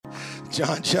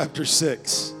John chapter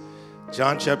 6.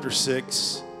 John chapter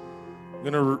 6. I'm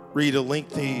going to read a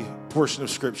lengthy portion of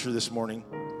Scripture this morning.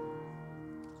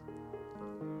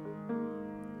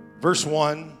 Verse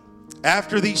 1.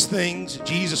 After these things,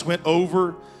 Jesus went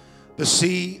over the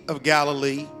Sea of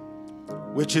Galilee,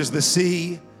 which is the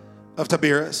Sea of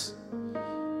Tiberias.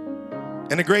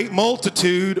 And a great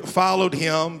multitude followed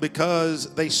him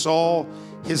because they saw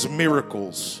his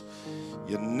miracles.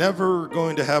 You're never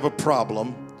going to have a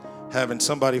problem having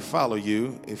somebody follow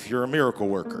you if you're a miracle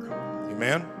worker.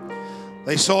 Amen?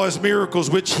 They saw his miracles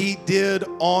which he did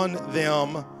on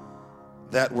them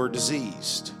that were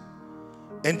diseased.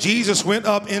 And Jesus went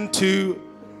up into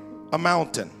a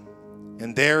mountain,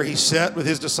 and there he sat with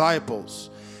his disciples.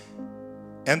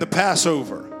 And the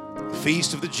Passover, the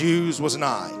feast of the Jews, was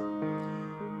nigh.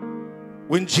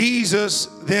 When Jesus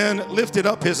then lifted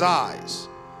up his eyes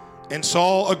and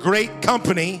saw a great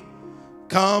company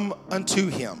come unto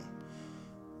him,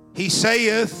 he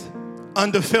saith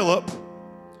unto Philip,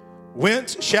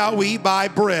 Whence shall we buy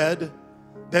bread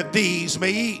that these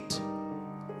may eat?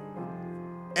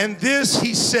 And this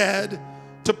he said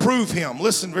to prove him.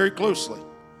 Listen very closely.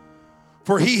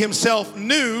 For he himself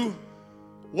knew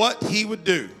what he would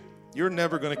do. You're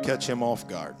never going to catch him off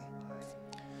guard.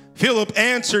 Philip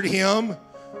answered him,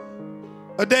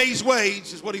 a day's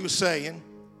wage is what he was saying.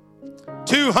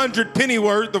 200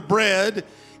 pennyworth of bread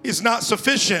is not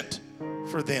sufficient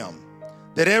for them,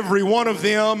 that every one of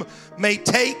them may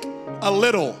take a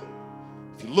little.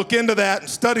 If you look into that and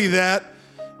study that,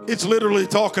 it's literally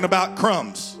talking about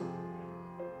crumbs.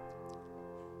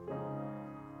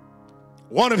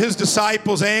 One of his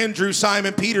disciples, Andrew,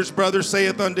 Simon Peter's brother,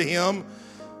 saith unto him,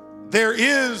 There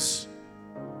is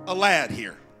a lad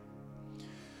here,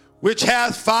 which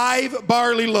hath 5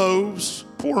 barley loaves,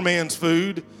 poor man's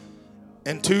food,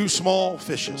 and 2 small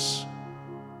fishes.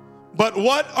 But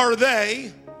what are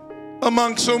they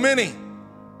among so many?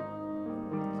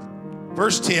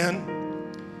 Verse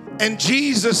 10, and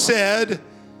Jesus said,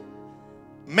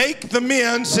 Make the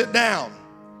men sit down.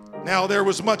 Now there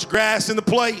was much grass in the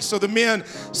place, so the men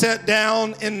sat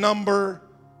down in number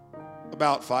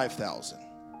about 5,000.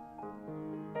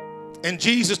 And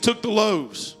Jesus took the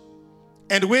loaves,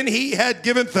 and when he had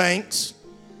given thanks,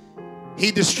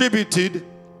 he distributed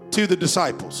to the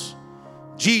disciples.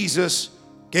 Jesus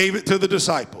gave it to the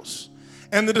disciples,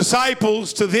 and the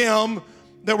disciples to them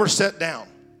that were set down,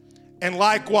 and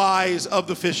likewise of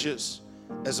the fishes,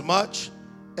 as much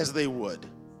as they would.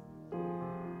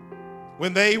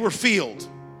 When they were filled,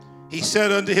 he said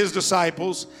unto his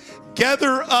disciples,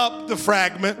 Gather up the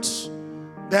fragments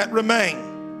that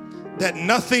remain, that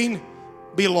nothing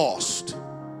be lost,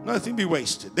 nothing be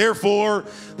wasted. Therefore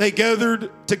they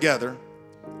gathered together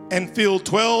and filled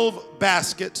 12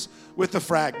 baskets with the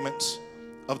fragments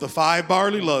of the 5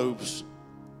 barley loaves,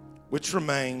 which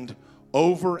remained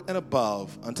over and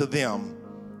above unto them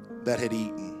that had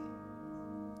eaten.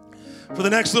 For the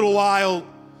next little while,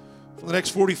 for the next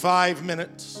 45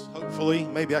 minutes, hopefully,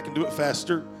 maybe I can do it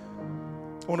faster,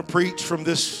 I want to preach from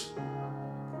this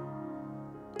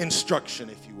instruction,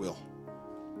 if you will.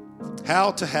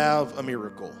 How to have a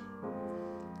miracle.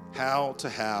 How to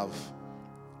have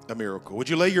a miracle. Would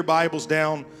you lay your Bibles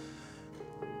down?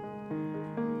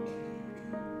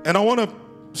 And I want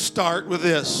to start with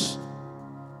this.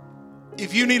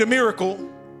 If you need a miracle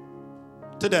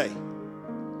today,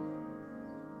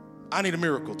 I need a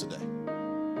miracle today.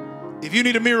 If you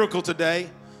need a miracle today,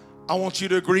 I want you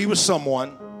to agree with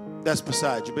someone that's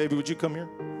beside you. Baby, would you come here?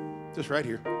 Just right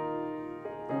here.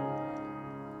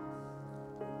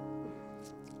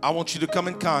 I want you to come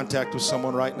in contact with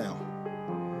someone right now.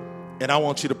 And I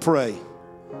want you to pray,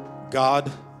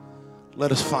 God,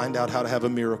 let us find out how to have a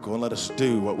miracle, and let us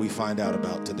do what we find out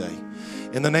about today.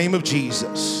 In the name of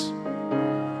Jesus,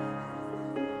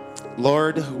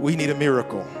 Lord, we need a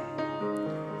miracle.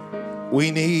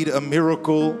 We need a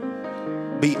miracle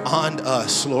beyond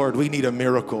us, Lord. We need a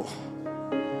miracle.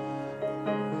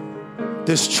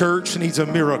 This church needs a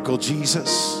miracle,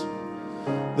 Jesus.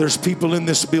 There's people in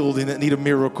this building that need a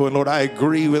miracle. And Lord, I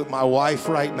agree with my wife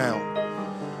right now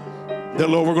that,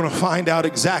 Lord, we're going to find out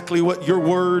exactly what your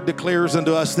word declares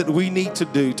unto us that we need to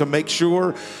do to make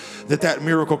sure that that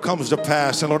miracle comes to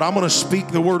pass. And Lord, I'm going to speak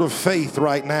the word of faith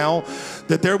right now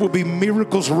that there will be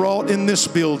miracles wrought in this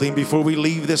building before we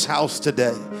leave this house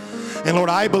today. And Lord,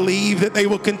 I believe that they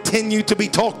will continue to be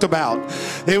talked about.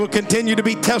 They will continue to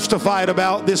be testified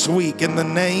about this week in the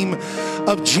name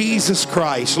of Jesus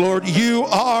Christ. Lord, you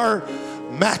are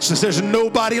matchless. There's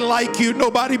nobody like you,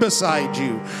 nobody beside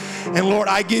you. And Lord,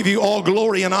 I give you all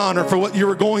glory and honor for what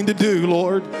you're going to do,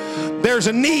 Lord. There's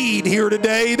a need here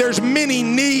today. There's many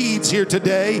needs here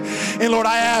today. And Lord,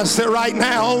 I ask that right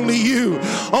now only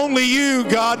you,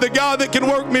 God, the God that can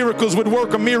work miracles, would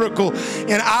work a miracle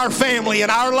in our family, in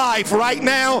our life right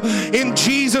now in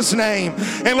Jesus' name.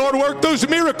 And Lord, work those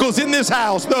miracles in this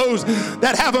house. Those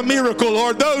that have a miracle,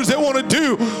 Lord, those that want to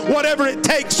do whatever it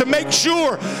takes to make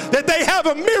sure that they have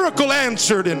a miracle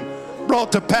answered and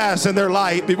brought to pass in their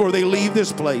life before they leave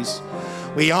this place.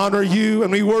 We honor you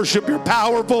and we worship your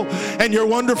powerful and your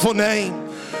wonderful name.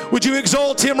 Would you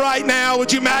exalt him right now?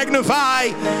 Would you magnify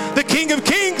the King of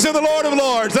Kings and the Lord of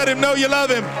Lords? Let him know you love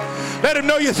him. Let him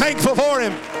know you're thankful for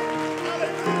him.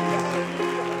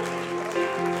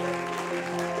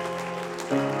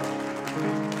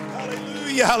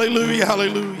 Hallelujah, hallelujah,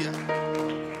 hallelujah.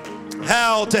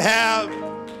 How to have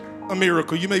a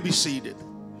miracle. You may be seated.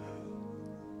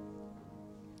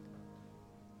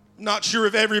 Not sure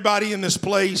if everybody in this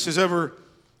place has ever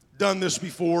done this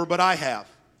before, but I have.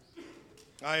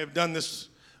 I have done this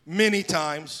many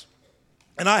times.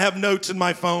 And I have notes in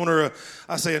my phone, or a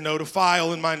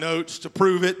file in my notes to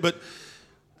prove it. But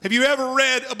have you ever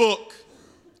read a book?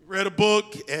 Read a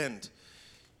book, and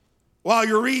while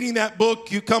you're reading that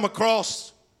book, you come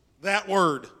across that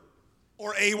word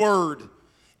or a word,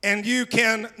 and you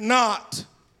cannot,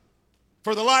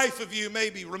 for the life of you,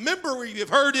 maybe remember where you've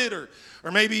heard it, or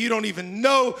maybe you don't even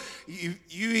know.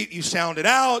 You sound it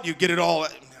out. You get it all.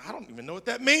 I don't even know what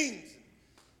that means.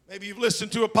 Maybe you've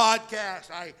listened to a podcast.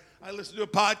 I listened to a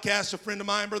podcast. A friend of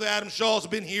mine, Brother Adam Shaw, has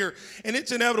been here, and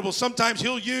it's inevitable. Sometimes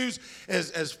he'll use,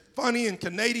 as funny and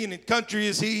Canadian and country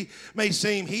as he may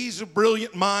seem, he's a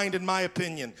brilliant mind, in my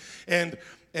opinion. And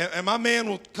my man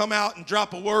will come out and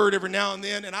drop a word every now and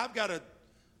then, and I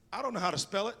don't know how to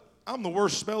spell it. I'm the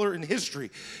worst speller in the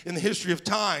history of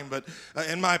time, but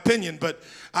in my opinion. But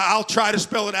I'll try to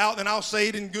spell it out, and I'll say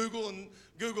it in Google, and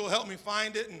Google will help me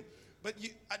find it. But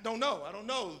I don't know. I don't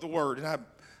know the word, and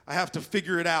I have to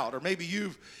figure it out. Or maybe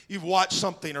you've watched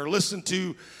something or listened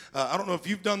to. I don't know if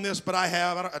you've done this, but I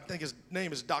have. I think his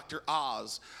name is Dr.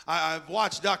 Oz. I've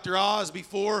watched Dr. Oz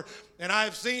before, and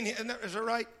I've seen. Is that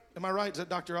right? Am I right? Is that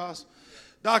Dr. Oz?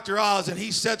 Dr. Oz, and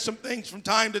he said some things from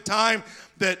time to time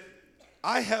that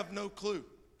I have no clue.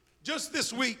 Just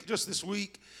this week,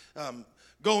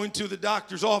 going to the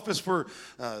doctor's office for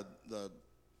the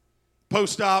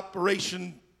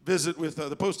post-operation visit with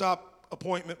the post-op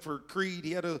appointment for Creed.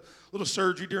 He had a little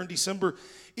surgery during December.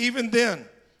 Even then,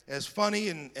 as funny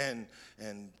and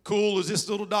cool as this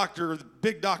little doctor, the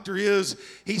big doctor is,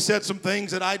 he said some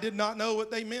things that I did not know what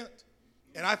they meant.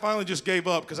 And I finally just gave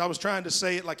up because I was trying to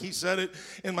say it like he said it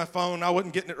in my phone. I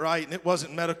wasn't getting it right, and it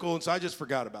wasn't medical, and so I just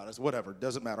forgot about it. Whatever, it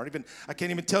doesn't matter. I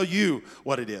can't even tell you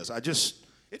what it is.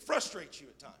 It frustrates you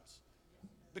at times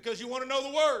because you want to know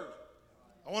the word.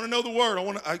 I want to know the word.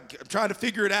 I'm trying to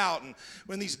figure it out. And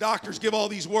when these doctors give all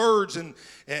these words and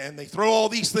they throw all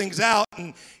these things out,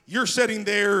 and you're sitting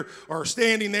there or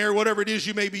standing there, whatever it is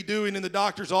you may be doing in the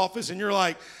doctor's office, and you're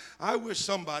like, I wish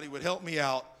somebody would help me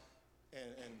out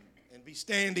and be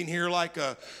standing here like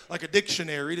a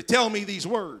dictionary to tell me these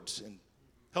words and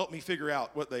help me figure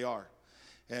out what they are.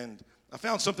 And I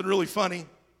found something really funny.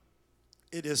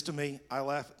 It is to me. I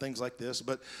laugh at things like this,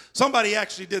 but somebody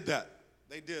actually did that.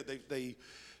 They did. They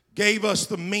gave us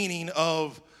the meaning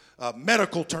of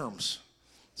medical terms.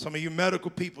 Some of you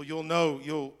medical people, you'll know,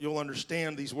 you'll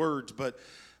understand these words. But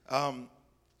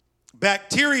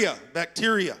bacteria.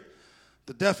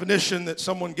 The definition that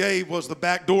someone gave was the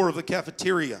back door of the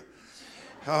cafeteria.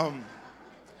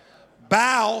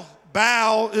 Bowel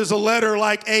is a letter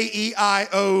like A, E, I,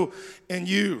 O, and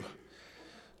U.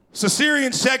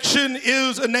 Caesarean section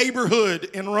is a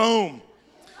neighborhood in Rome.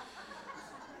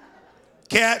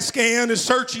 CAT scan is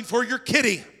searching for your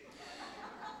kitty.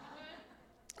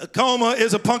 A comma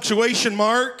is a punctuation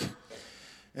mark.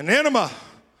 An enema,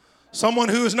 someone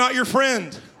who is not your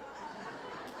friend.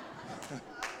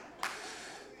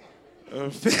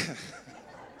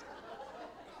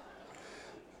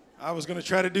 I was going to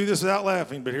try to do this without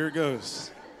laughing, but here it goes.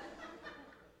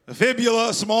 A fibula,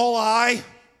 a small eye.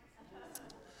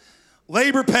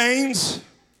 Labor pains,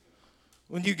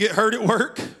 when you get hurt at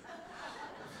work.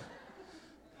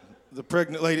 The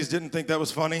pregnant ladies didn't think that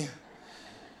was funny.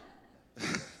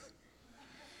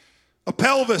 A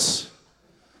pelvis.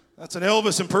 That's an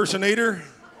Elvis impersonator.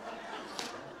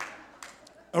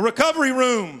 A recovery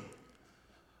room.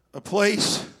 A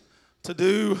place to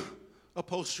do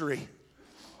upholstery.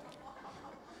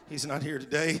 He's not here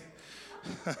today.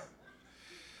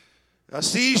 A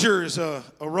seizure is a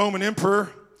Roman emperor.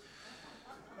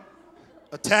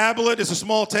 A tablet is a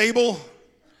small table.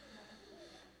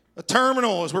 A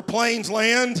terminal is where planes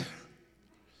land.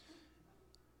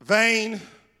 Vain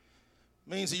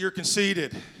means that you're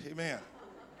conceited. Amen.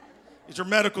 These are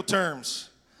medical terms.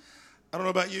 I don't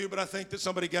know about you, but I think that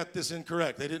somebody got this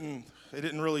incorrect. They didn't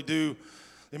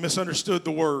they misunderstood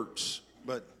the words.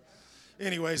 But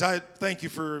anyways, I thank you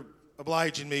for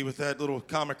obliging me with that little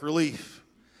comic relief.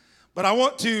 But I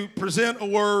want to present a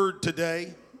word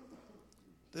today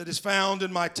that is found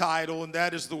in my title, and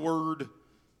that is the word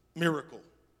miracle.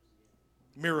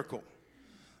 Miracle.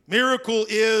 Miracle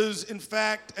is, in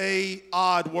fact, an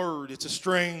odd word. It's a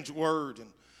strange word, and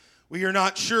we are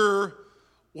not sure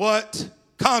what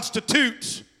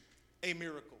constitutes a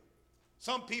miracle.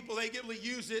 Some people, they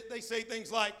use it. They say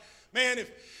things like, man,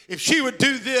 if she would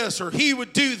do this or he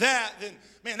would do that, then,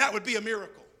 man, that would be a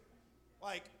miracle.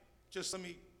 Like, just let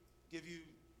me give you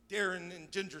Darren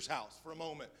and Ginger's house for a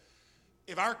moment.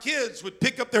 If our kids would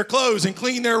pick up their clothes and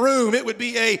clean their room, it would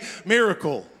be a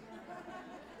miracle.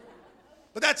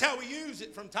 But that's how we use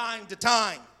it from time to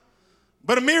time.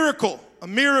 But a miracle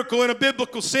in a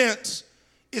biblical sense,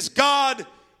 is God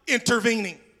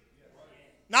intervening.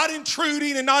 Not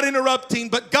intruding and not interrupting,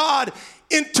 but God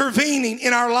intervening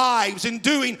in our lives and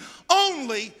doing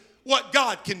only what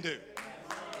God can do.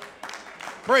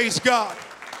 Praise God.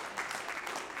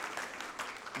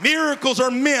 Miracles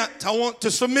are meant, I want to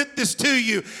submit this to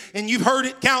you, and you've heard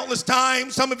it countless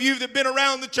times. Some of you that have been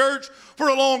around the church for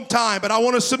a long time, but I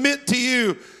want to submit to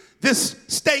you this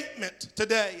statement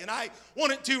today, and I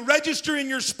want it to register in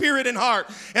your spirit and heart,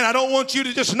 and I don't want you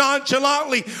to just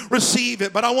nonchalantly receive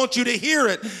it, but I want you to hear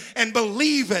it and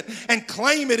believe it and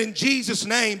claim it in Jesus'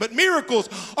 name. But miracles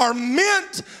are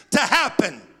meant to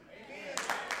happen.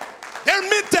 They're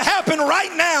meant to happen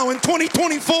right now in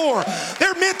 2024.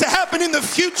 They're meant to happen in the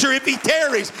future if he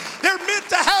tarries. They're meant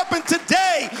to happen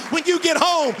today when you get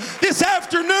home, this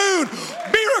afternoon.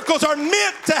 Miracles are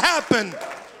meant to happen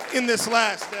in this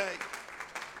last day.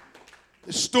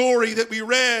 The story that we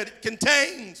read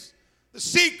contains the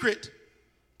secret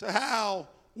to how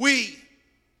we,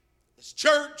 as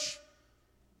church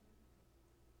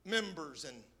members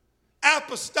and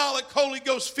apostolic Holy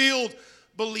Ghost filled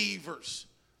believers,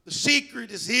 the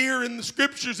secret is here in the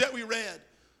scriptures that we read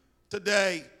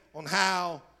today on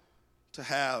how to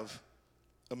have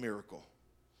a miracle.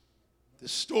 The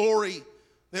story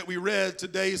that we read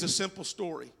today is a simple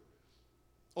story,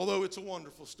 although it's a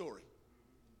wonderful story.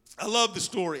 I love the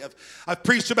story. I've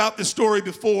preached about this story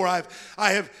before. I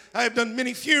have done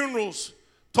many funerals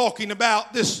talking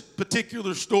about this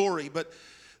particular story, but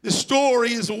this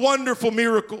story is a wonderful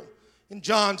miracle in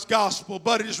John's gospel,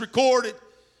 but it is recorded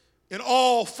in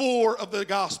all four of the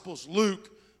Gospels, Luke,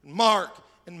 Mark,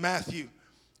 and Matthew.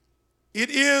 It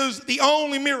is the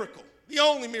only miracle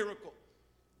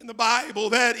in the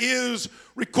Bible that is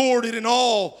recorded in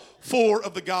all four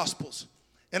of the Gospels.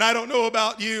 And I don't know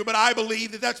about you, but I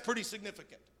believe that that's pretty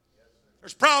significant.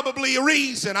 There's probably a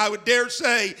reason, I would dare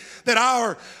say, that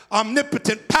our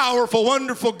omnipotent, powerful,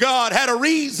 wonderful God had a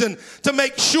reason to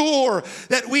make sure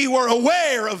that we were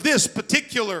aware of this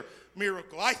particular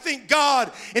miracle. I think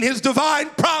God in his divine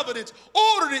providence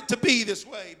ordered it to be this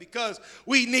way because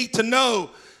we need to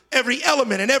know every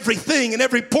element and everything and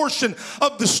every portion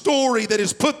of the story that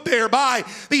is put there by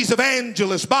these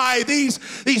evangelists, by these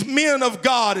men of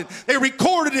God. And they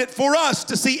recorded it for us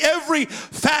to see every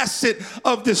facet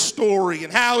of this story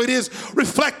and how it is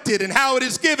reflected and how it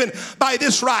is given by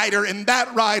this writer and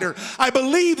that writer. I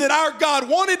believe that our God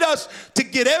wanted us to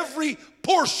get every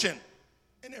portion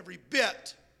and every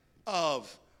bit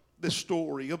of the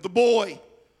story of the boy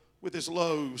with his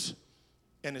loaves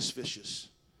and his fishes.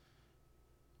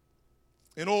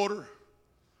 In order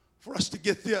for us to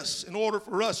get this, in order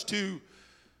for us to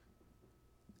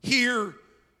hear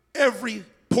every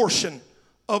portion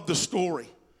of the story,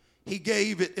 he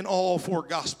gave it in all four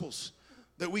Gospels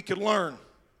that we could learn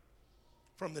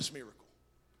from this miracle.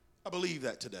 I believe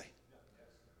that today.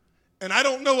 And I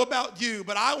don't know about you,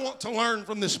 but I want to learn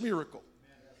from this miracle.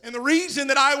 And the reason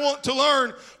that I want to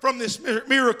learn from this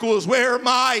miracle is where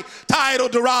my title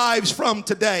derives from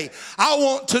today. I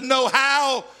want to know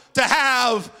how to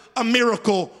have a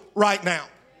miracle right now.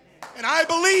 And I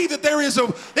believe that there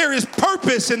is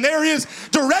purpose and there is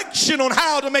direction on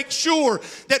how to make sure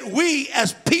that we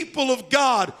as people of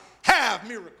God have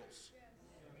miracles.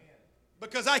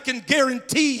 Because I can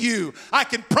guarantee you, I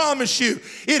can promise you,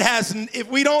 if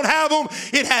we don't have them,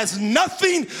 it has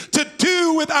nothing to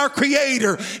do with our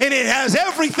Creator, and it has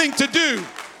everything to do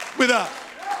with us.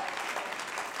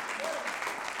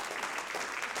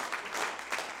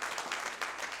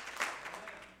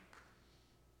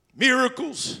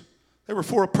 Miracles, they were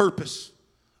for a purpose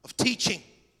of teaching,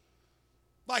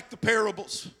 like the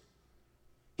parables.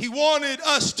 He wanted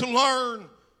us to learn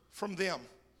from them.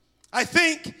 I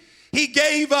think he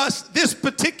gave us this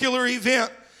particular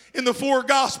event in the four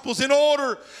Gospels in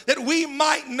order that we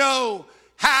might know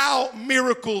how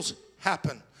miracles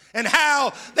happen and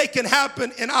how they can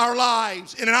happen in our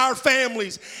lives and in our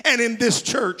families and in this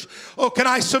church. Oh, can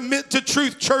I submit to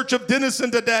Truth Church of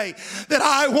Denison today that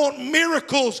I want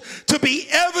miracles to be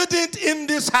evident in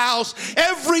this house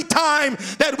every time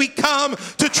that we come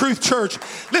to Truth Church.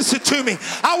 Listen to me.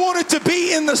 I want it to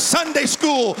be in the Sunday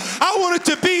school. I want it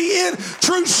to be in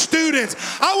True Students.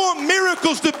 I want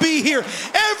miracles to be here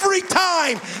every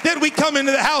time that we come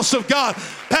into the house of God.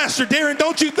 Pastor Darren,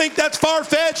 don't you think that's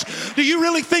far-fetched? Do you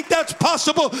really think that's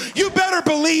possible? You better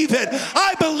believe it.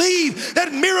 I believe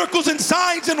that miracles and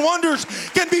signs and wonders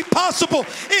can be possible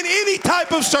in any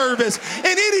type of service, in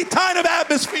any kind of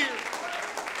atmosphere.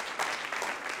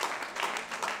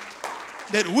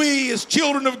 That we as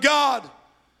children of God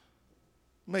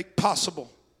make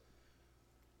possible.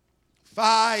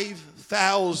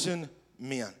 5,000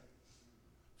 men.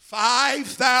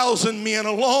 5,000 men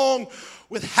along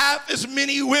with half as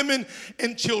many women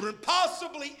and children,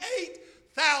 possibly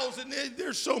 8,000.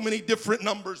 There's so many different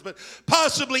numbers, but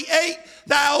possibly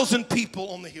 8,000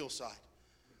 people on the hillside.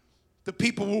 The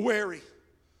people were weary,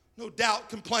 no doubt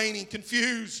complaining,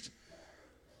 confused.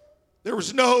 There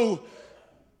was no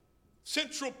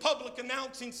central public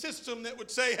announcing system that would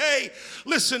say, hey,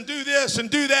 listen, do this and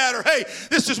do that, or hey,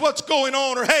 this is what's going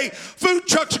on, or hey, food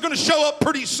trucks are going to show up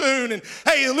pretty soon, and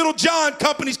hey, the Little John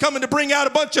company's coming to bring out a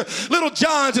bunch of Little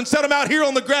Johns and set them out here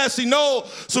on the grassy knoll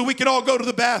so we can all go to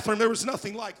the bathroom. There was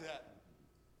nothing like that.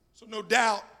 So no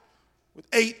doubt, with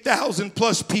 8,000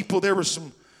 plus people, there were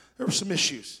some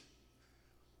issues.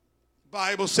 The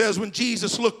Bible says when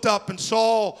Jesus looked up and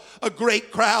saw a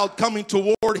great crowd coming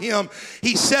toward him,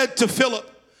 he said to Philip,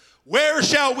 where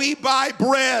shall we buy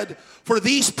bread for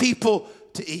these people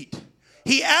to eat?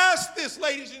 He asked this,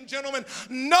 ladies and gentlemen,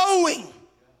 knowing.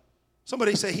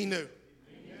 Somebody say he knew.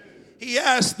 He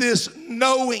asked this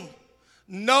knowing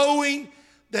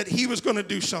that he was going to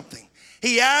do something.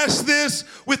 He asked this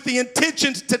with the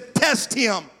intentions to test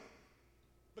him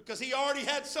because he already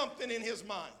had something in his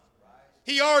mind.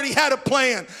 He already had a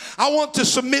plan. I want to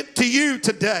submit to you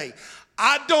today.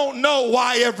 I don't know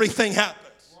why everything happens.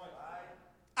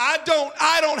 I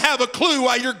don't have a clue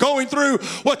why you're going through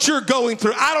what you're going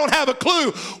through. I don't have a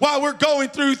clue why we're going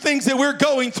through things that we're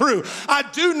going through. I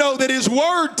do know that his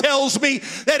word tells me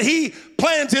that he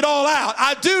plans it all out.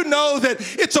 I do know that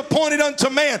it's appointed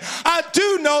unto man. I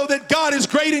do know that God is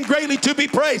great and greatly to be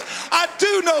praised. I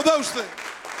do know those things.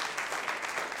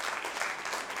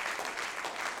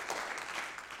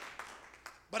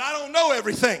 But I don't know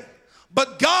everything.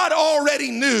 But God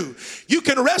already knew. You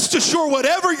can rest assured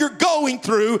whatever you're going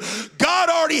through, God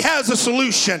already has a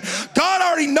solution. God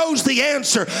already knows the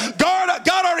answer. God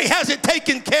already has it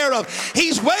taken care of.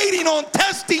 He's waiting on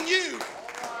testing you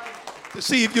to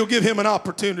see if you'll give him an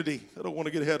opportunity. I don't want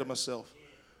to get ahead of myself.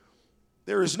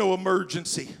 There is no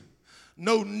emergency,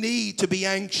 no need to be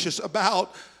anxious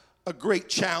about a great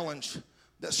challenge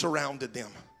that surrounded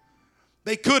them.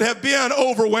 They could have been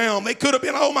overwhelmed. They could have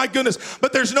been, oh my goodness,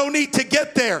 but there's no need to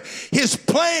get there. His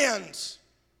plans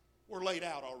were laid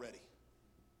out already.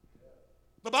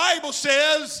 The Bible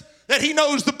says that he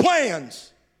knows the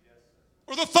plans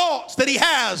or the thoughts that he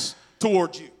has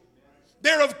towards you.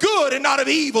 They're of good and not of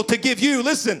evil to give you,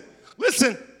 listen,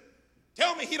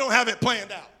 tell me he don't have it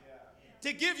planned out.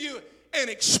 To give you an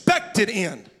expected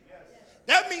end.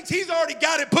 That means he's already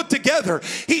got it put together.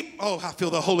 I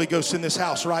feel the Holy Ghost in this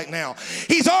house right now.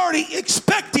 He's already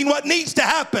expecting what needs to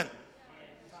happen.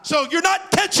 So you're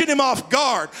not catching him off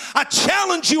guard. I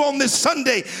challenge you on this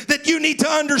Sunday that you need to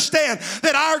understand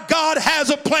that our God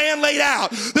has a plan laid out.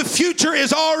 The future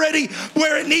is already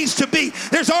where it needs to be.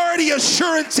 There's already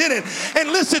assurance in it.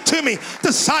 And listen to me,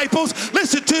 disciples,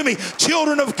 listen to me,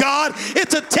 children of God.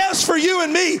 It's a test for you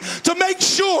and me to make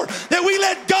sure that we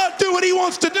let God do what he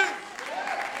wants to do.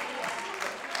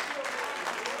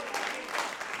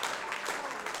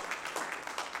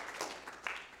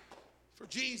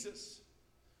 Jesus.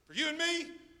 For you and me,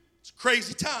 it's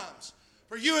crazy times.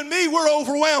 For you and me, we're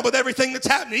overwhelmed with everything that's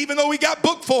happening, even though we got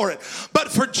booked for it.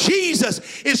 But for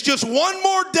Jesus, it's just one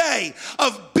more day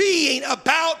of being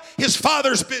about his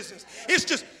Father's business. It's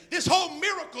just this whole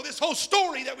miracle, this whole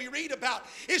story that we read about.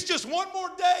 It's just one more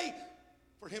day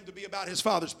for him to be about his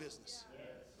Father's business.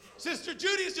 Sister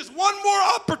Judy, it's just one more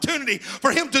opportunity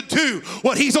for him to do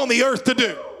what he's on the earth to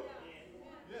do.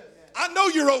 I know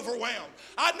you're overwhelmed.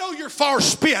 I know you're far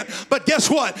spent, but guess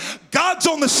what? God's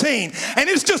on the scene, and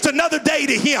it's just another day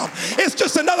to him. It's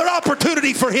just another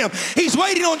opportunity for him. He's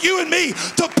waiting on you and me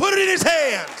to put it in his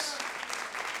hands.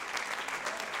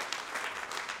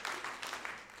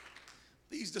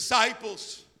 these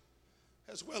disciples,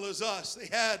 as well as us, they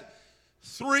had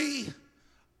three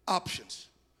options.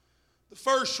 The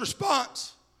first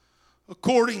response,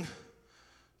 according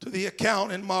to the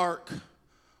account in Mark,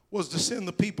 was to send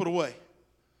the people away.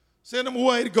 Send them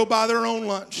away to go buy their own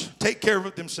lunch, take care of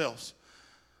it themselves.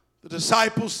 The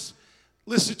disciples,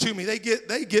 listen to me, they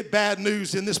get bad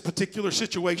news in this particular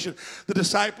situation. The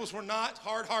disciples were not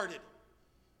hard-hearted.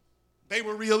 They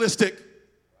were realistic.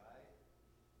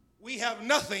 We have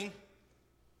nothing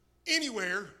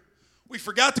anywhere. We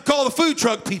forgot to call the food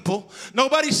truck people.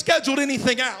 Nobody scheduled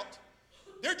anything out.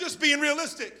 They're just being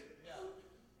realistic.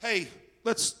 Hey,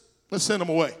 let's send them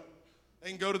away. They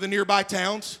can go to the nearby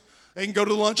towns. They can go to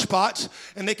the lunch spots,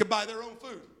 and they can buy their own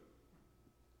food.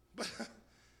 But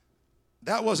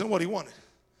that wasn't what he wanted.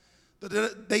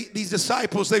 These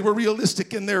disciples, they were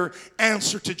realistic in their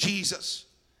answer to Jesus.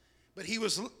 But he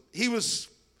was,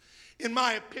 in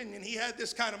my opinion, he had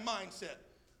this kind of mindset.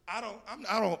 I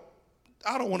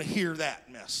don't want to hear that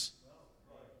mess.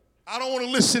 I don't want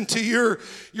to listen to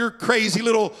your crazy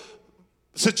little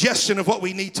suggestion of what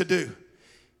we need to do.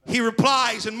 He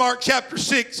replies in Mark chapter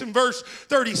 6 and verse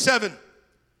 37,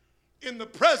 in the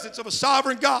presence of a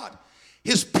sovereign God,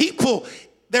 his people,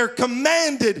 they're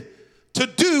commanded to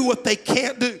do what they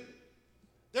can't do.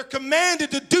 They're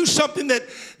commanded to do something that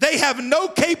they have no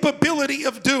capability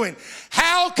of doing.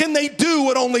 How can they do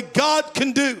what only God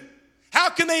can do? How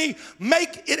can they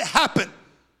make it happen?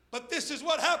 But this is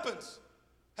what happens.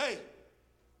 Hey,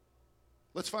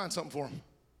 let's find something for them.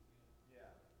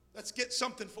 Let's get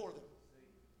something for them.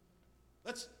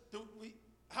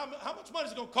 How much money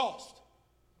is it going to cost?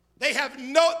 They have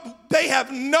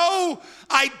no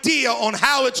idea on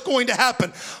how it's going to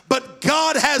happen. But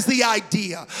God has the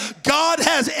idea. God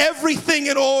has everything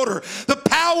in order. The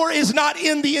power is not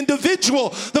in the individual.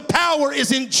 The power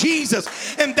is in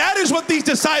Jesus. And that is what these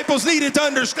disciples needed to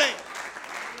understand.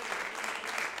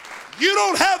 You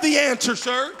don't have the answer,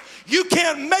 sir. You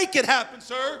can't make it happen,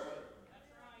 sir.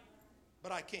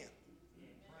 But I can.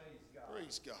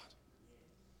 Praise God.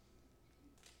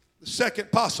 The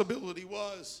second possibility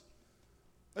was,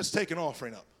 let's take an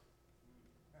offering up.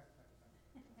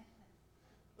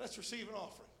 Let's receive an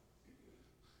offering.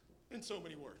 In so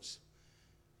many words.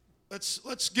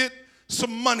 Let's get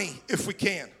some money if we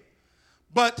can.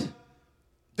 But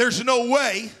there's no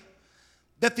way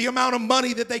that the amount of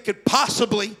money that they could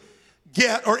possibly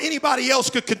get or anybody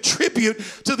else could contribute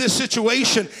to this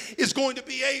situation is going to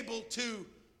be able to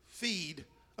feed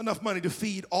enough money to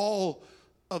feed all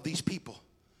of these people.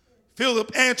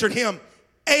 Philip answered him,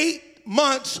 8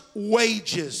 months'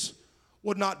 wages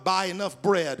would not buy enough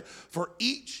bread for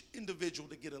each individual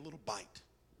to get a little bite.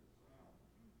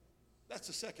 That's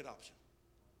the second option.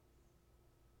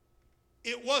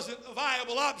 It wasn't a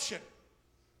viable option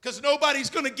because nobody's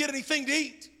going to get anything to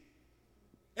eat.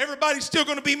 Everybody's still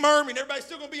going to be murmuring. Everybody's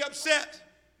still going to be upset.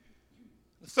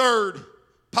 The third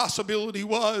possibility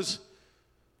was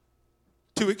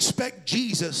to expect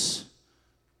Jesus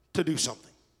to do something.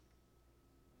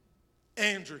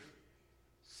 Andrew,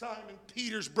 Simon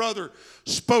Peter's brother,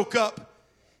 spoke up.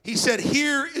 He said,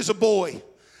 here is a boy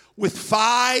with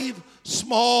 5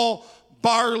 small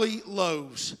barley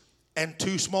loaves and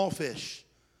 2 small fish.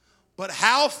 But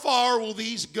how far will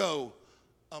these go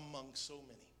among so many?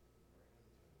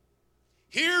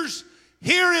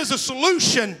 Here is a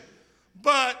solution,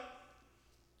 but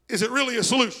is it really a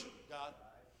solution, God?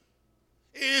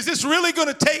 Is this really going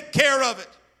to take care of it?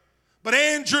 But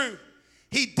Andrew,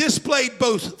 he displayed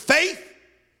both faith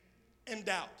and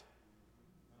doubt,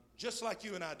 just like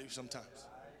you and I do sometimes.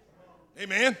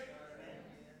 Amen.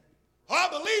 Oh, I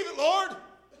believe it, Lord.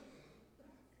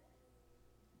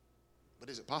 But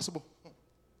is it possible?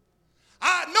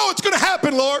 I know it's going to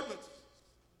happen, Lord. But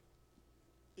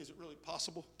is it really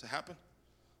possible to happen?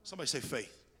 Somebody say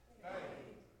faith.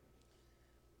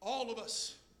 All of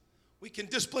us, we can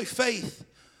display faith,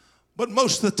 but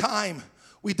most of the time,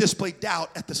 we display doubt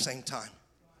at the same time.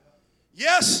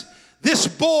 Yes, this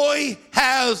boy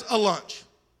has a lunch,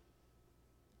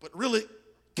 but really,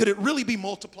 could it really be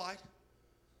multiplied?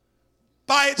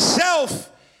 By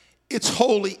itself, it's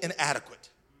wholly inadequate.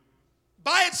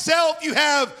 By itself, you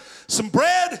have some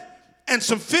bread and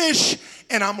some fish,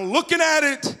 and I'm looking at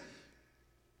it,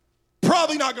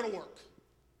 probably not going to work.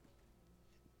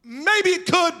 Maybe it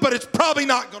could, but it's probably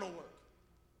not going to work.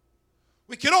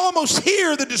 We can almost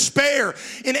hear the despair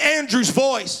in Andrew's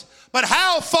voice. But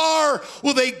how far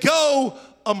will they go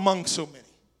among so many?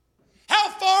 How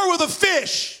far will the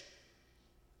fish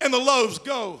and the loaves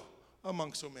go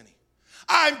among so many?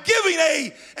 I'm giving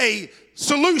a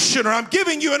solution, or I'm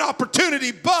giving you an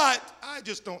opportunity, but I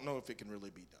just don't know if it can really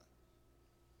be done.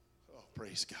 Oh,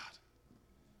 Praise God.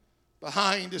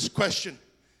 Behind this question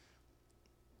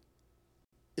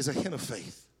is a hint of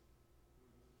faith.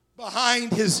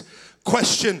 Behind his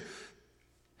question,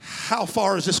 how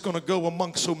far is this going to go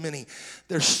among so many?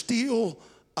 There's still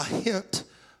a hint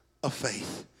of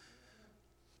faith.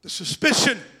 The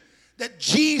suspicion that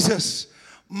Jesus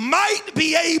might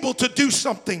be able to do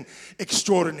something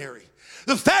extraordinary.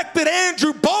 The fact that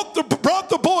Andrew brought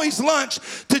the boys' lunch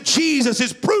to Jesus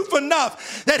is proof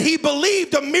enough that he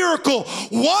believed a miracle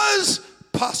was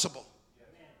possible.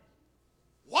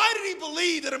 Why did he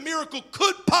believe that a miracle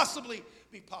could possibly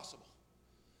be possible?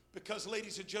 Because,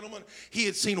 ladies and gentlemen, he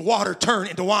had seen water turn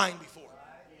into wine before.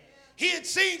 He had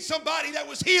seen somebody that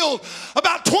was healed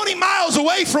about 20 miles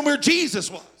away from where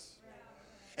Jesus was.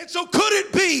 And so could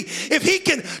it be, if he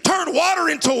can turn water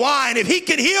into wine, if he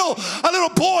can heal a little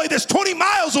boy that's 20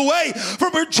 miles away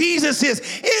from where Jesus is,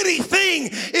 anything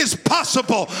is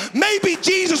possible. Maybe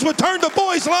Jesus would turn the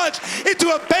boys' lunch into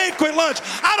a banquet lunch.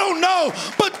 I don't know,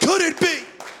 but could it be?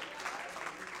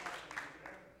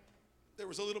 There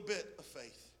was a little bit of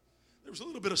faith. There was a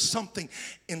little bit of something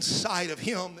inside of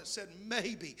him that said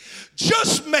maybe,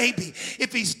 just maybe,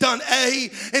 if he's done A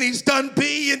and he's done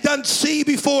B and done C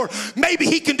before, maybe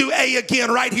he can do A again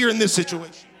right here in this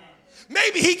situation.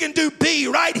 Maybe he can do B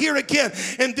right here again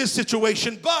in this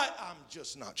situation, but I'm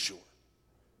just not sure.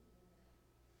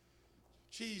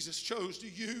 Jesus chose to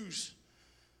use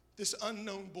this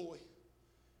unknown boy.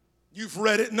 You've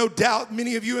read it, no doubt,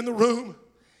 many of you in the room.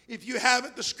 If you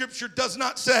haven't, the scripture does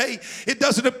not say, it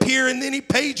doesn't appear in any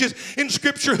pages in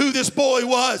scripture who this boy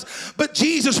was. But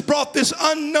Jesus brought this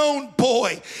unknown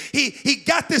boy. He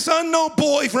got this unknown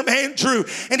boy from Andrew,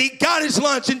 and he got his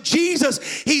lunch. And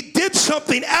Jesus, he did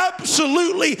something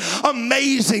absolutely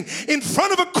amazing. In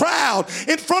front of a crowd,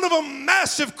 in front of a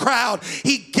massive crowd,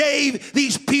 he gave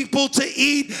these people to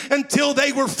eat until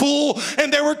they were full,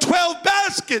 and there were 12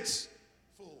 baskets.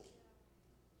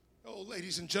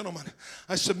 Ladies and gentlemen,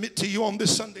 I submit to you on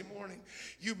this Sunday morning,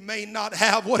 you may not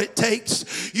have what it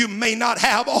takes. You may not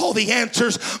have all the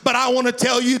answers, but I want to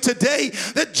tell you today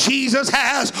that Jesus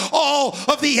has all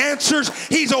of the answers.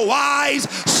 He's a wise,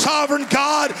 sovereign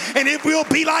God, and it will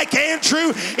be like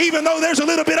Andrew, even though there's a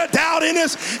little bit of doubt in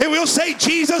us, and we'll say,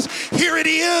 Jesus, here it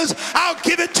is. I'll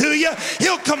give it to you.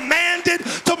 He'll command it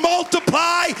to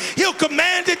multiply. He'll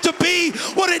command it to be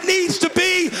what it needs to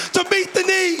be to meet the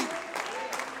need.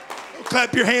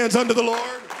 Clap your hands unto the Lord.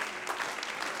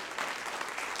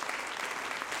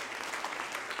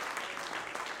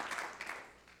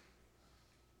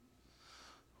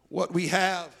 What we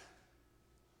have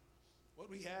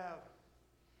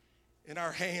in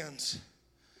our hands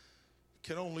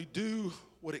can only do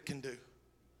what it can do.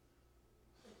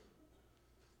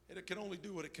 It can only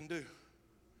do what it can do.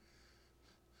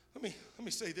 Let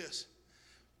me say this.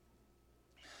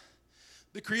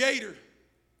 The Creator,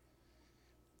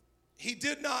 he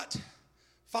did not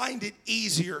find it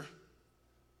easier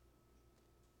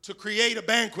to create a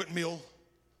banquet meal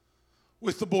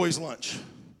with the boys' lunch.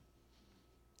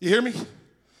 You hear me?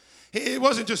 It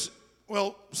wasn't just,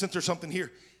 well, since there's something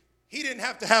here. He didn't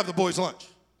have to have the boys' lunch.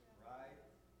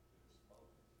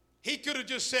 He could have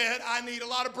just said, I need a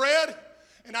lot of bread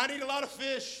and I need a lot of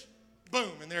fish.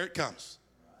 Boom, and there it comes.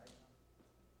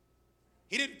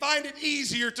 He didn't find it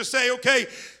easier to say, okay,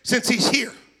 since he's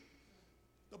here.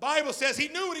 The Bible says he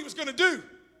knew what he was going to do,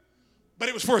 but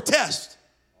it was for a test.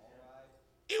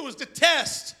 It was to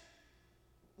test,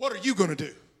 what are you going to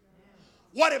do?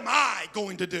 What am I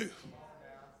going to do?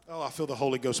 Oh, I feel the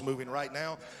Holy Ghost moving right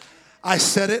now. I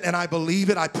said it and I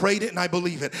believe it. I prayed it and I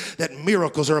believe it. That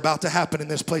miracles are about to happen in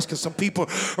this place because some people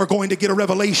are going to get a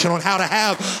revelation on how to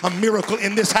have a miracle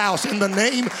in this house in the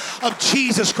name of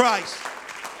Jesus Christ.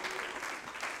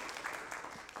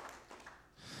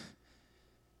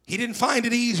 He didn't find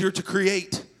it easier to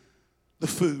create the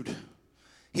food.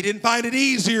 He didn't find it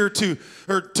easier to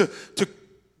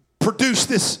produce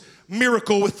this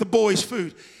miracle with the boys'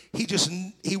 food.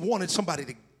 He wanted somebody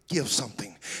to give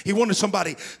something. He wanted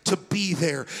somebody to be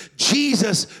there.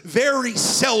 Jesus very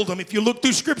seldom, if you look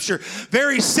through Scripture,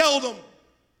 very seldom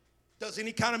does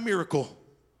any kind of miracle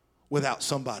without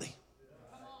somebody.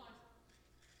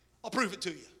 I'll prove it to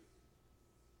you.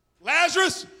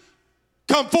 Lazarus,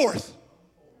 come forth.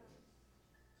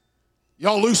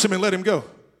 Y'all loose him and let him go.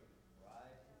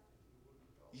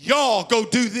 Y'all go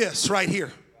do this right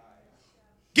here.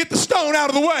 Get the stone out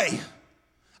of the way.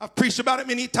 I've preached about it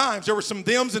many times. There were some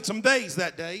thems and some days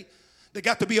that day that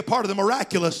got to be a part of the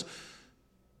miraculous.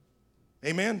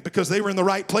 Amen? Because they were in the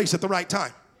right place at the right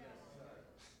time.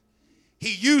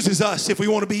 He uses us if we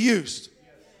want to be used.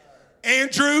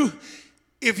 Andrew,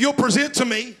 if you'll present to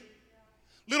me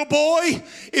Little boy,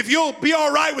 if you'll be all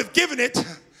right with giving it,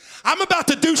 I'm about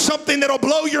to do something that'll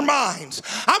blow your minds.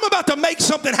 I'm about to make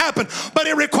something happen, but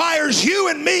it requires you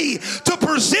and me to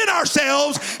present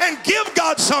ourselves and give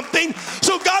God something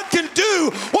so God can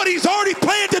do what he's already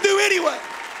planned to do anyway.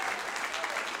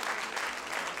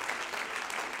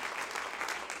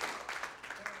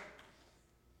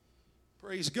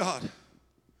 Praise God.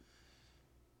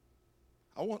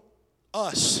 I want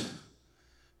us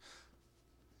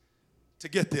to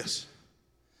get this.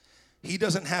 He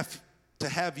doesn't have to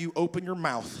have you open your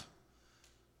mouth,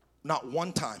 not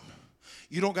one time.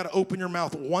 You don't got to open your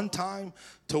mouth one time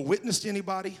to witness to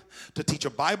anybody, to teach a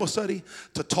Bible study,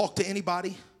 to talk to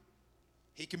anybody.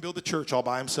 He can build the church all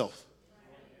by himself.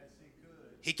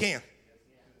 He can.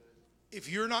 If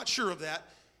you're not sure of that,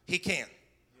 he can.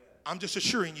 I'm just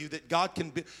assuring you that God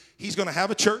can be, he's going to have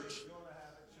a church.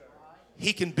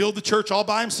 He can build the church all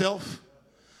by himself.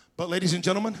 But ladies and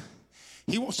gentlemen,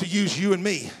 he wants to use you and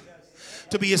me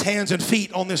to be his hands and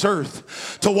feet on this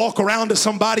earth, to walk around to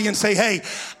somebody and say, hey,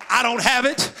 I don't have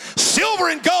it. Silver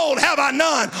and gold have I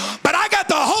none, but I got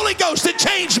the Holy Ghost that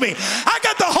changed me. I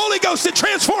got the Holy Ghost that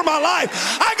transformed my life.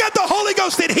 I got the Holy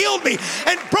Ghost that healed me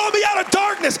and brought me out of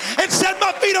darkness and set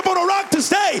my feet up on a rock to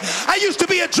stay. I used to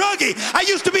be a druggie. I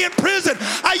used to be in prison.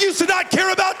 I used to not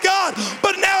care about God,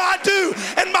 but now I do,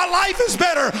 and my life is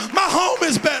better. My home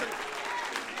is better.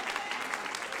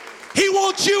 He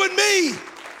wants you and me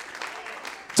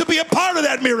to be a part of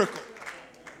that miracle.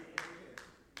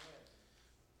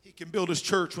 He can build his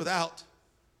church without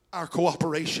our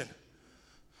cooperation.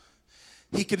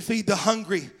 He can feed the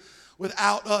hungry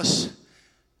without us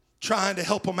trying to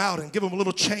help them out and give them a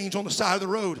little change on the side of the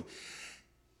road.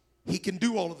 He can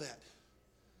do all of that.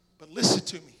 But listen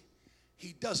to me.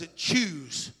 He doesn't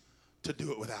choose to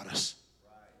do it without us.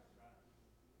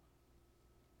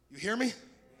 You hear me?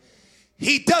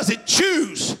 He doesn't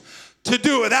choose to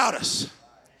do it without us.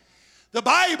 The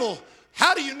Bible,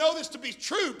 how do you know this to be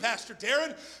true, Pastor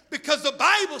Darren? Because the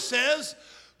Bible says,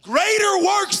 greater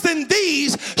works than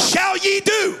these shall ye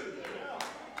do.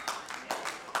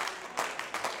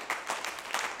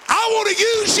 I want to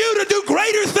use you to do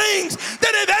greater things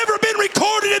than have ever been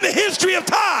recorded in the history of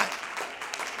time.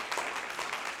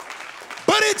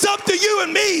 But it's up to you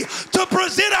and me to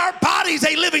present our bodies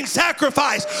a living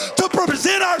sacrifice, to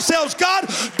present ourselves, God,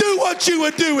 do what you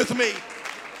would do with me,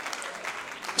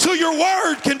 so your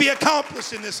word can be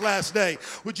accomplished in this last day.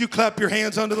 Would you clap your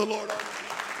hands unto the Lord?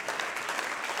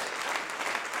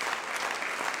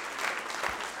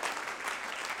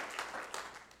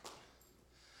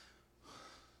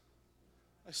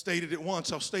 I stated it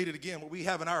once, I'll state it again. What we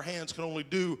have in our hands can only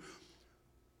do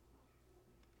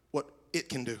what it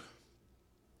can do.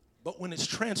 But when it's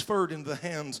transferred into the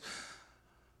hands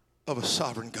of a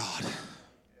sovereign God,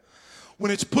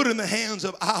 when it's put in the hands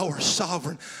of our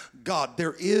sovereign God,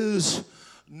 there is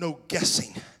no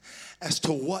guessing as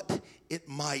to what it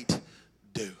might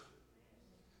do.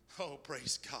 Oh,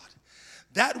 praise God.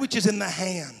 That which is in the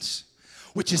hands,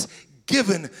 which is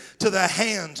given to the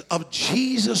hands of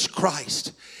Jesus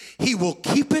Christ, he will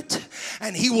keep it,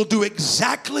 and he will do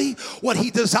exactly what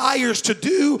he desires to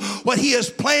do, what he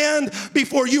has planned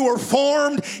before you were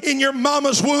formed in your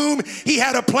mama's womb. He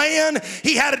had a plan.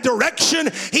 He had a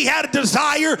direction. He had a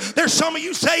desire. There's some of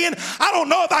you saying, I don't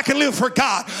know if I can live for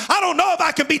God. I don't know if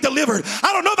I can be delivered.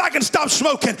 I don't know if I can stop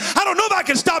smoking. I don't know if I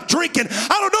can stop drinking.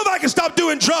 I don't know if I can stop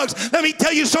doing drugs. Let me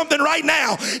tell you something right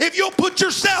now. If you'll put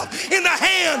yourself in the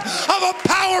hand of a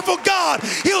powerful God,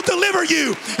 he'll deliver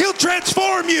you. He'll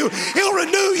transform you. He'll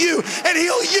renew you, and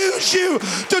he'll use you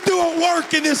to do a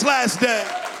work in this last day.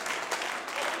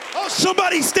 Oh,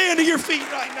 somebody stand to your feet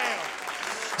right now.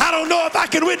 I don't know if I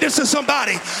can witness to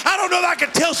somebody. I don't know if I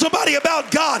can tell somebody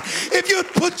about God. If you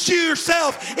put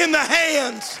yourself in the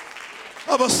hands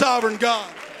of a sovereign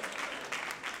God.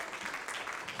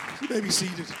 You may be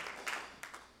seated.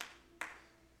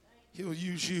 He'll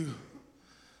use you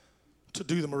to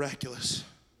do the miraculous.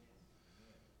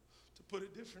 To put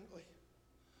it differently,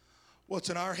 what's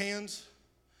in our hands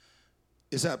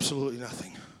is absolutely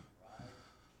nothing.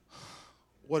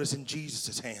 What is in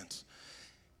Jesus' hands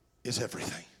is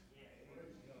everything.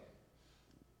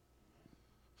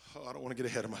 Oh, I don't want to get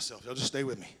ahead of myself. Y'all just stay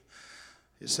with me.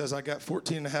 It says I got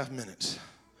 14 and a half minutes.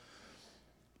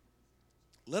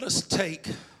 Let us take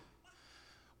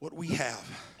what we have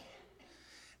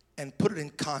and put it in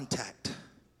contact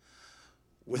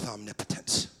with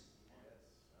omnipotence.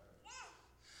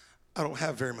 I don't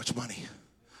have very much money.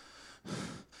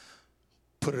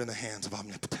 Put it in the hands of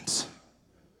omnipotence.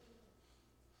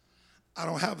 I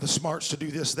don't have the smarts to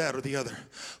do this, that, or the other.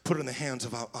 Put it in the hands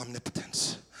of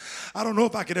omnipotence. I don't know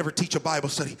if I could ever teach a Bible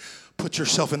study. Put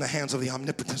yourself in the hands of the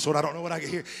omnipotent. Lord, I don't know what I can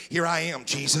hear. Here I am,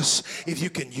 Jesus. If you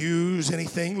can use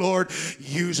anything, Lord,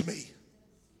 use me.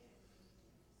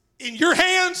 In your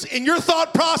hands, in your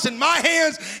thought process, in my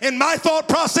hands, in my thought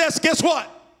process, guess what?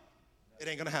 It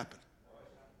ain't going to happen.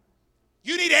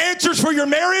 You need answers for your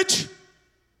marriage?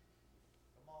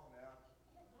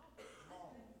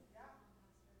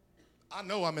 I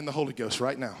know I'm in the Holy Ghost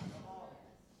right now.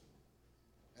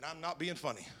 And I'm not being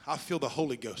funny. I feel the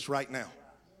Holy Ghost right now.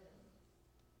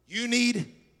 You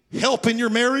need help in your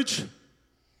marriage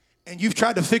and you've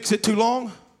tried to fix it too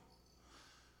long?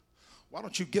 Why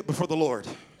don't you get before the Lord?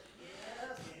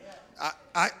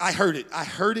 I heard it. I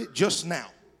heard it just now.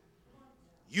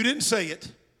 You didn't say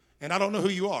it, and I don't know who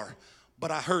you are,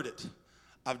 but I heard it.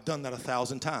 I've done that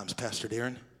 1,000 times, Pastor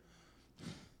Darren.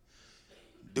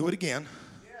 Do it again.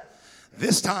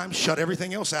 This time, shut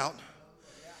everything else out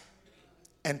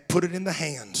and put it in the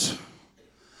hands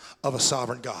of a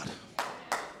sovereign God.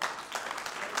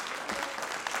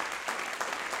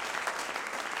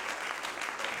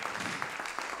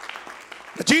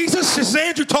 Jesus, this is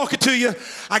Andrew talking to you.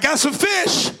 I got some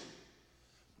fish,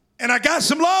 and I got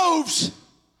some loaves,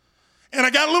 and I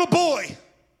got a little boy.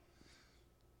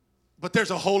 But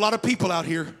there's a whole lot of people out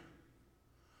here.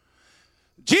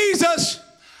 Jesus,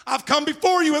 I've come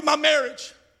before you with my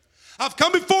marriage. I've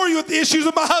come before you with the issues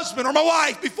of my husband or my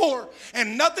wife before,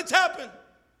 and nothing's happened.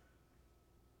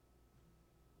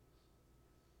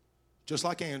 Just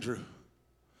like Andrew.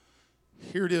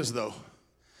 Here it is, though.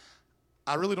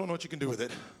 I really don't know what you can do with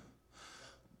it,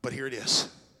 but here it is.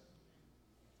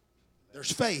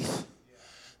 There's faith.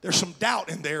 There's some doubt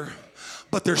in there,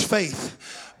 but there's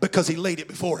faith because he laid it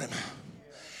before him.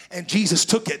 And Jesus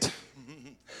took it.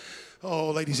 Oh,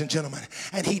 ladies and gentlemen.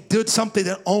 And he did something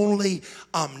that only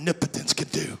omnipotence can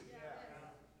do.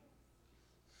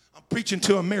 Preaching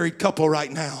to a married couple right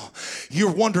now.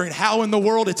 You're wondering how in the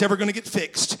world it's ever going to get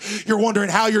fixed. You're wondering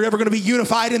how you're ever going to be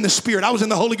unified in the Spirit. I was in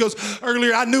the Holy Ghost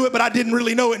earlier. I knew it, but I didn't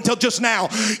really know it until just now.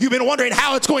 You've been wondering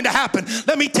how it's going to happen.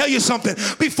 Let me tell you something.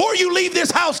 Before you leave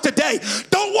this house today,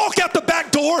 don't walk out the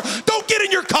back door. Don't get in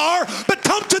your car, but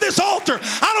come to this altar.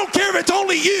 I don't care if it's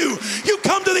only you. You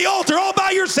come to the altar all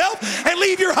by yourself and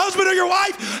leave your husband or your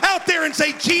wife out there and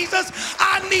say, Jesus,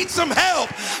 I need some help.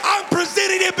 I'm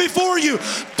presenting it before you.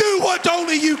 Do what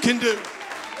only you can do.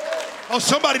 Oh,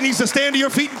 somebody needs to stand to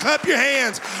your feet and clap your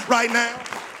hands right now.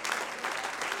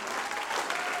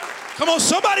 Come on,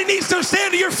 somebody needs to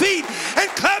stand to your feet and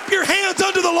clap your hands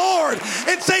unto the Lord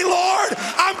and say, Lord,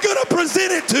 I'm going to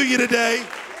present it to you today.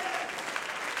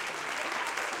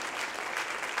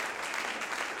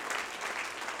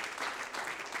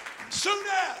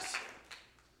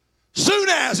 Soon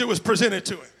as it was presented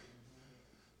to him,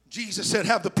 Jesus said,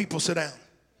 have the people sit down.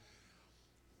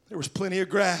 There was plenty of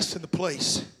grass in the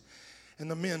place, and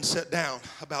the men sat down,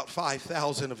 about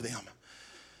 5,000 of them.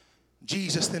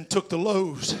 Jesus then took the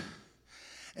loaves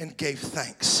and gave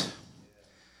thanks.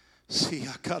 In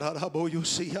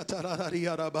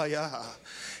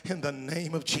the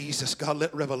name of Jesus, God,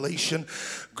 let revelation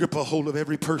grip a hold of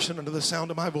every person under the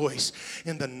sound of my voice.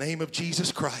 In the name of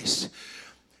Jesus Christ,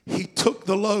 he took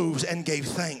the loaves and gave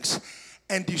thanks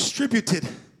and distributed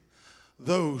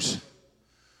those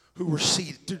who were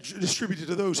seated, distributed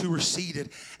to those who were seated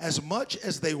as much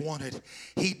as they wanted.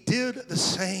 He did the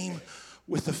same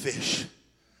with the fish.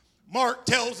 Mark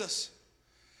tells us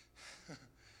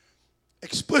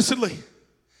explicitly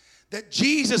that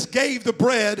Jesus gave the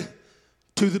bread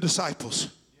to the disciples,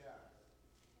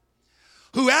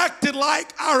 who acted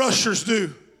like our ushers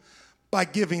do by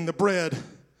giving the bread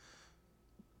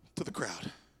to the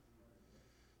crowd.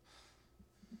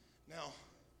 Now,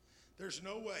 there's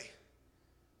no way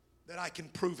that I can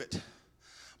prove it,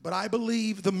 but I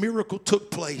believe the miracle took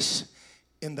place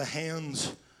in the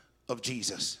hands of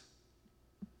Jesus.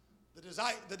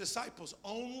 The disciples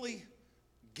only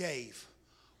gave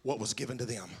what was given to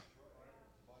them.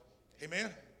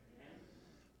 Amen?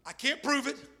 I can't prove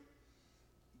it,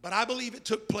 but I believe it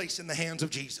took place in the hands of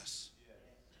Jesus.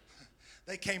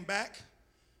 They came back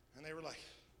and they were like,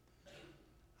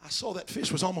 I saw that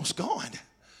fish was almost gone.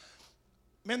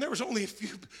 Man, there was only a few,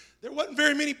 there wasn't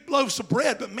very many loaves of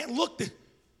bread, but man, look,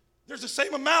 there's the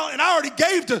same amount, and I already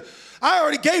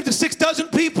gave to 6 dozen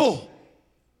people.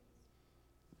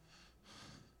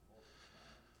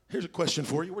 Here's a question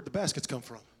for you. Where'd the baskets come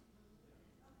from?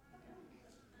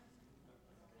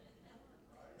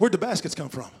 Where'd the baskets come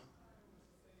from?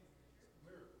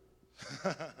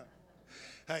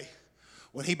 Hey,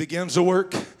 when he begins to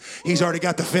work, he's already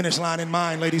got the finish line in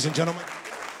mind, ladies and gentlemen.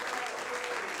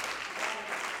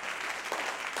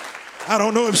 I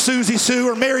don't know if Susie Sue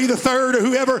or Mary the Third or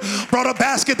whoever brought a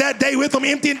basket that day with them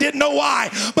empty and didn't know why,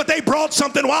 but they brought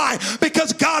something. Why?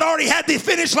 Because God already had the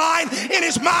finish line in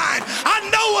his mind. I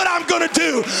know what I'm going to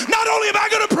do. Not only am I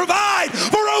going to provide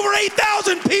for over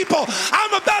 8,000 people,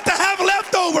 I'm about to have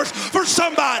leftovers for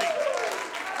somebody.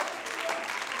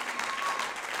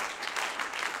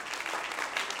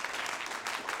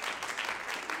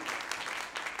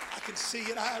 I can see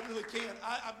it. I really can.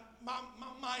 My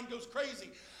mind goes crazy.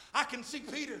 I can see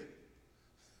Peter.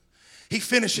 He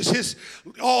finishes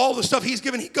all the stuff he's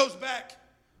given. He goes back.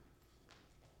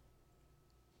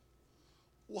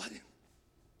 What?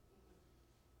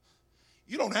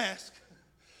 You don't ask.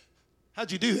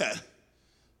 How'd you do that?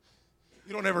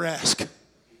 You don't ever ask.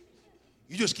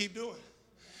 You just keep doing.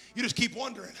 You just keep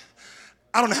wondering.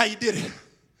 I don't know how you did it.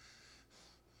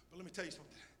 But let me tell you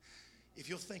something. If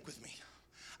you'll think with me,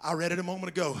 I read it a moment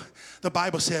ago. The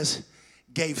Bible says,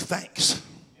 gave thanks.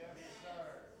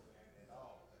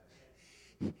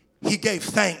 He gave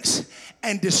thanks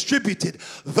and distributed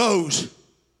those.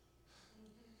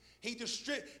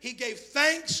 He gave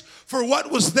thanks for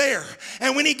what was there.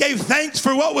 And when he gave thanks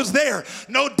for what was there,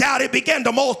 no doubt it began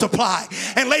to multiply.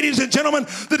 And ladies and gentlemen,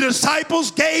 the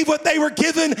disciples gave what they were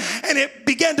given, and it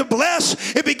began to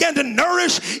bless, it began to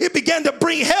nourish, it began to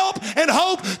bring help and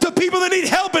hope to people that need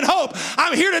help and hope.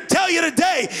 I'm here to tell you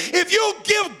today, if you'll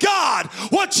give God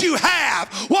what you have,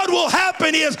 what will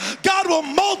happen is God will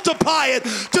multiply it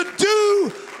to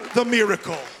do the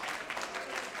miracle.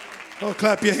 Oh,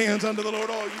 clap your hands unto the Lord,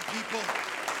 all you people.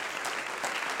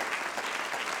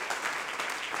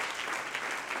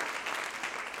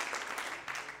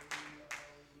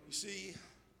 You see,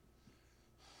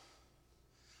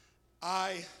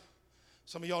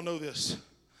 some of y'all know this.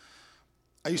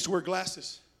 I used to wear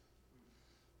glasses.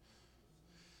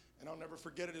 And I'll never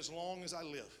forget it as long as I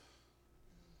live.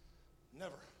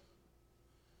 Never.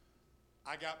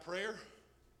 I got prayer.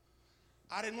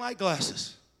 I didn't like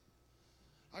glasses.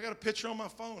 I got a picture on my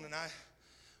phone, and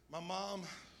my mom,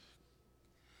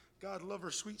 God love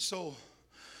her sweet soul,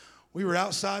 we were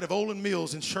outside of Olin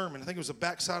Mills in Sherman. I think it was the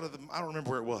backside of I don't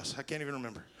remember where it was. I can't even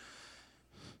remember.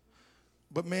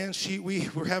 But man, we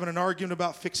were having an argument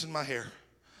about fixing my hair.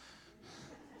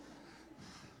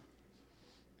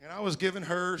 And I was giving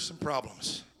her some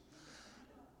problems.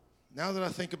 Now that I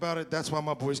think about it, that's why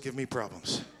my boys give me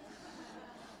problems.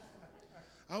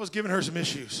 I was giving her some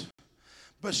issues.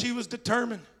 But she was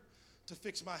determined to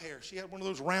fix my hair. She had one of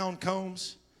those round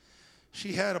combs.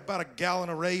 She had about a gallon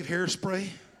of Rave hairspray.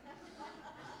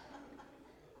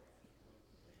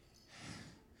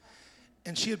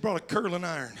 And she had brought a curling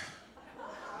iron.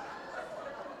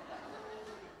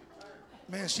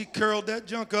 Man, she curled that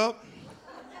junk up.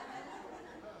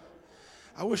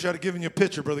 I wish I'd have given you a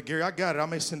picture, Brother Gary. I got it. I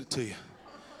may send it to you.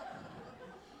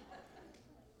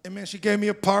 And man, she gave me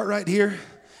a part right here.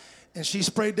 And she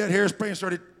sprayed that hairspray and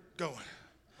started going.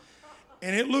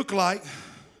 And it looked like,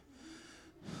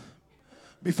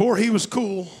 before he was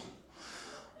cool,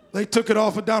 they took it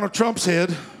off of Donald Trump's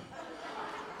head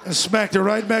and smacked it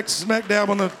right back, smack dab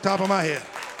on the top of my head.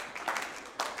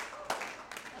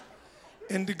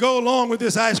 And to go along with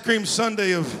this ice cream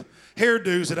sundae of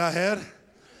hairdos that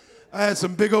I had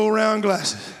some big old round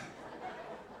glasses.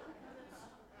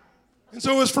 And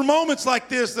so it was for moments like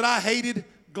this that I hated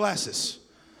glasses.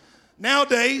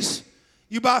 Nowadays,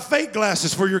 you buy fake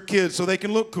glasses for your kids so they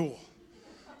can look cool.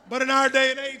 But in our day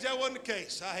and age, that wasn't the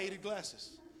case. I hated glasses.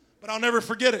 But I'll never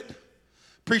forget it.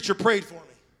 Preacher prayed for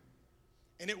me.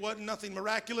 And it wasn't nothing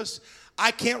miraculous. I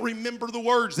can't remember the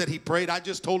words that he prayed. I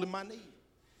just told him my need.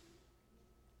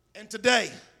 And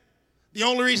today, the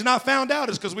only reason I found out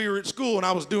is because we were at school and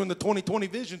I was doing the 20/20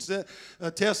 vision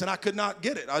test and I could not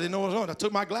get it. I didn't know what was on. I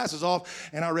took my glasses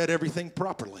off and I read everything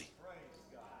properly.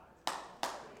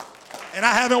 And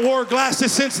I haven't worn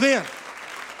glasses since then.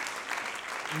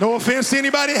 No offense to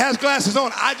anybody that has glasses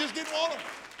on. I just didn't want them.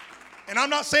 And I'm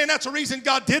not saying that's the reason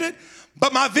God did it,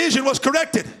 but my vision was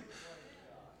corrected.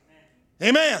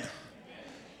 Amen.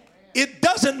 It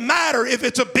doesn't matter if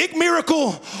it's a big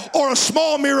miracle or a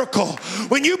small miracle.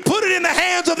 When you put it in the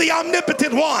hands of the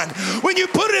omnipotent one, when you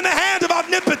put it in the hands of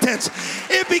omnipotence,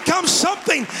 it becomes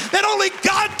something that only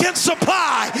God can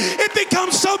supply. It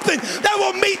becomes something that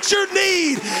will meet your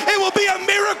need. It will be a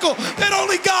miracle that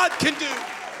only God can do.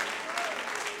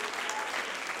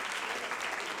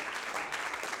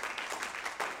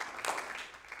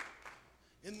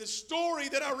 In the story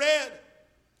that I read,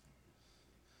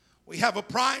 we have a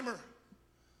primer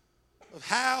of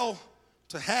how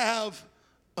to have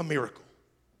a miracle.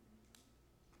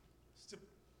 It's to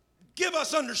give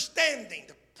us understanding,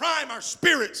 to prime our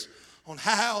spirits on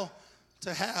how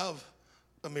to have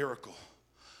a miracle.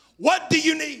 What do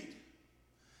you need?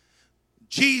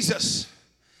 Jesus,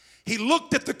 he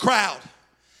looked at the crowd.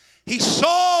 He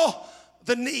saw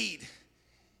the need.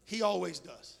 He always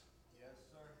does. Yes,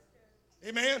 sir.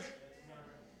 Amen? Yes,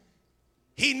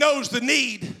 he knows the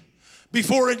need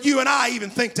before you and I even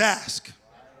think to ask.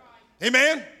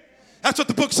 Amen? That's what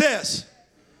the book says.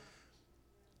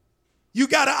 You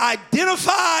got to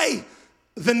identify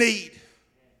the need.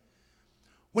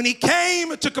 When he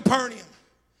came to Capernaum,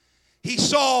 he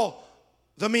saw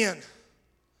the man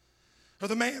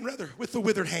rather, with the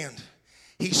withered hand.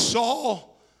 He saw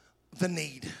the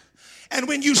need. And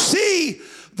when you see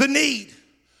the need,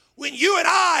 when you and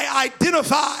I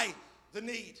identify the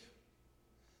need,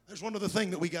 there's one other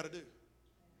thing that we got to do.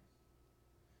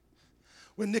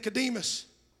 When Nicodemus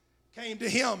came to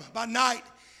him by night,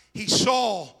 he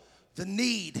saw the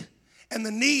need. And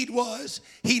the need was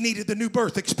he needed the new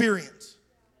birth experience.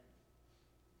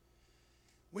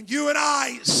 When you and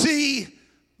I see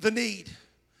the need,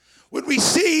 when we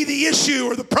see the issue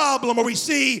or the problem, or we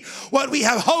see what we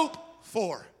have hope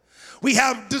for, we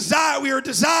are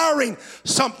desiring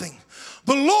something.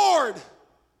 The Lord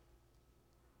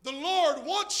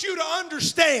wants you to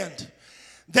understand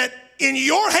that in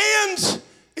your hands,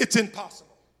 it's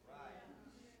impossible.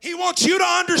 He wants you to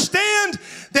understand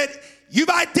that you've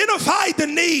identified the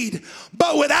need,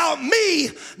 but without me,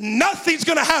 nothing's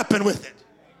going to happen with it.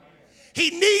 He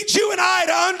needs you and I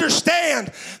to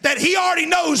understand that he already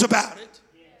knows about it.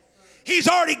 He's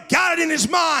already got it in his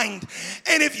mind.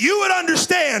 And if you would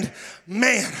understand,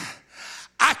 man,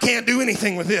 I can't do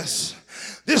anything with this.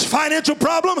 This financial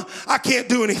problem, I can't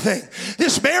do anything.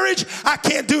 This marriage, I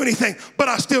can't do anything, but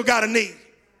I still got a need.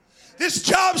 This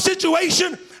job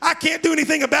situation, I can't do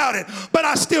anything about it, but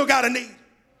I still got a need.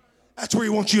 That's where he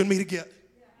wants you and me to get.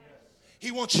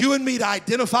 He wants you and me to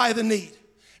identify the need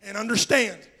and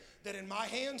understand that in my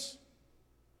hands,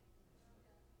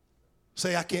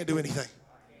 say, I can't do anything.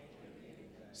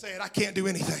 Say it, I can't do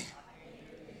anything.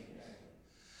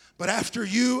 But after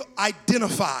you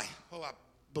identify, I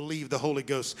believe the Holy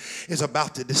Ghost is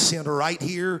about to descend right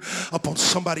here upon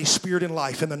somebody's spirit and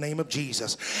life in the name of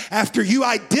Jesus. After you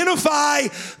identify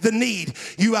the need,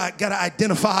 you got to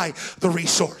identify the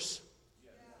resource.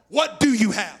 What do you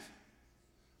have?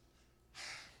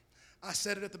 I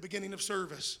said it at the beginning of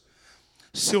service.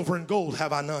 Silver and gold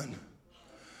have I none.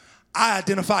 I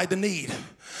identified the need.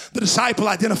 The disciple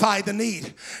identified the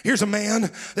need. Here's a man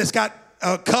that's got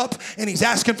a cup and he's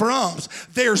asking for alms.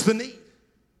 There's the need.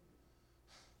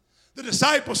 The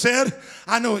disciple said,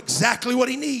 I know exactly what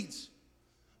he needs,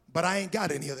 but I ain't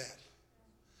got any of that.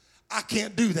 I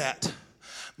can't do that.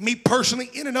 Me personally,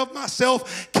 in and of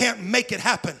myself, can't make it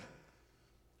happen.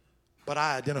 But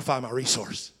I identify my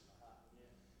resource.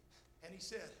 And he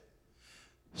said,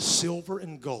 silver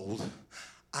and gold,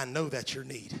 I know that's your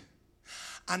need.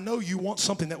 I know you want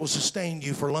something that will sustain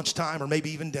you for lunchtime or maybe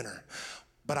even dinner,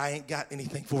 but I ain't got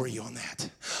anything for you on that.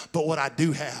 But what I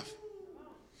do have,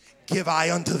 give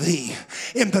I unto thee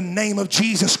in the name of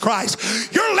Jesus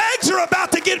Christ. Your legs are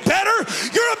about to get better.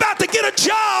 You're about to get a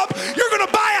job. You're going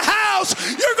to buy a house.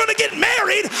 You're going to get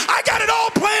married. I got it all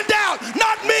planned out.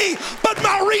 Not me, but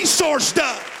my resource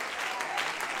does.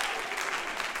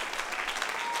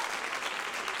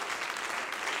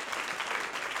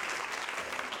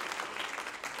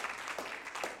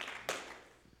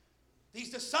 These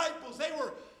disciples, they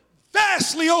were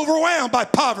vastly overwhelmed by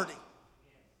poverty.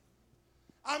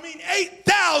 I mean,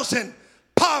 8,000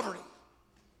 poverty.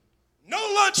 No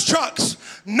lunch trucks.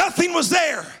 Nothing was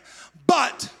there.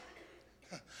 But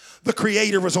the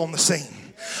Creator was on the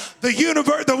scene. The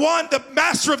universe, the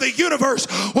master of the universe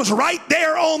was right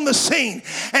there on the scene.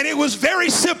 And it was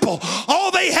very simple. All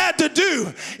they had to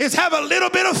do is have a little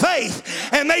bit of faith.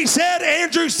 And they said,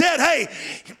 Andrew said, hey,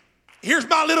 here's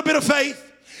my little bit of faith.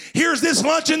 Here's this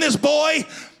lunch and this boy.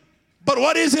 But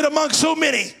what is it among so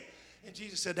many? And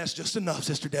Jesus said, that's just enough,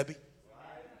 Sister Debbie.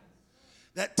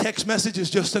 That text message is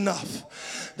just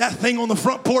enough. That thing on the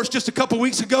front porch just a couple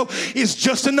weeks ago is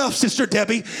just enough, Sister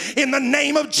Debbie. In the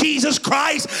name of Jesus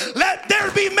Christ, let there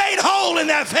be made whole in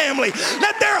that family.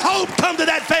 Let their hope come to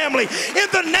that family. In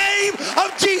the name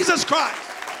of Jesus Christ.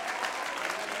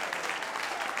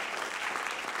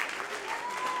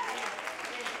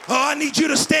 Oh, I need you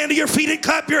to stand to your feet and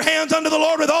clap your hands unto the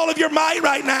Lord with all of your might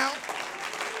right now.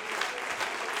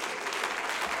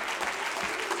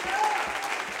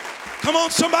 Come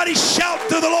on, somebody shout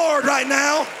to the Lord right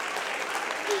now.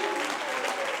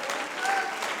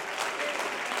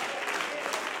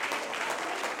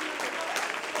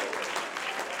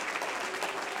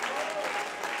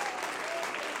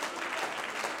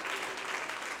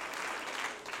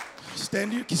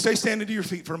 Stay standing to your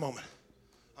feet for a moment.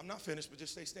 I'm not finished, but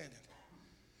just stay standing.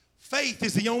 Faith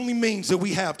is the only means that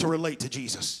we have to relate to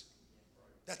Jesus.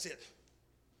 That's it.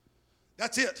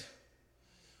 That's it.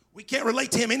 We can't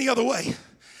relate to him any other way.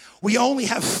 We only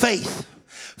have faith.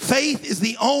 Faith is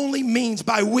the only means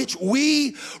by which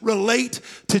we relate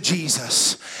to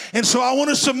Jesus. And so I want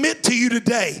to submit to you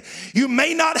today. You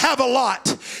may not have a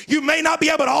lot. You may not be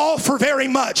able to offer very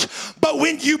much. But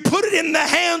when you put it in the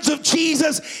hands of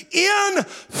Jesus in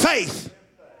faith.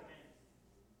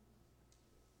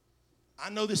 I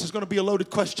know this is going to be a loaded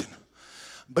question.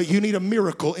 But you need a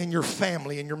miracle in your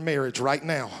family, in your marriage right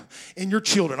now. In your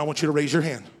children, I want you to raise your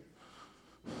hand.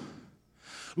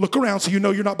 Look around so you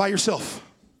know you're not by yourself.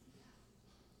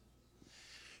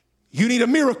 You need a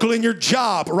miracle in your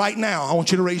job right now. I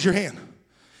want you to raise your hand.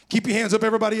 Keep your hands up,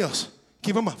 everybody else.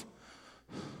 Keep them up.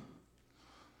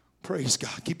 Praise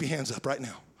God. Keep your hands up right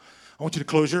now. I want you to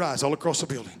close your eyes all across the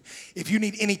building. If you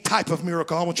need any type of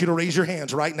miracle, I want you to raise your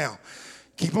hands right now.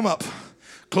 Keep them up.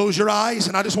 Close your eyes,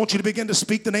 and I just want you to begin to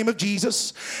speak the name of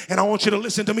Jesus, and I want you to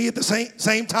listen to me at the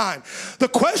same time. The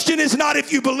question is not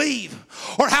if you believe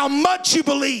or how much you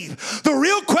believe. The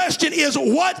real question is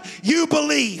what you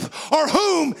believe or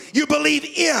whom you believe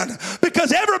in,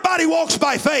 because everybody walks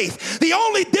by faith. The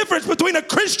only difference between a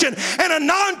Christian and a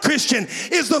non-Christian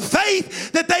is the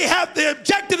faith that they have, the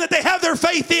objective that they have their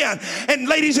faith in. And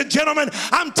ladies and gentlemen,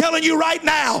 I'm telling you right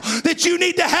now that you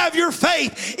need to have your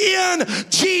faith in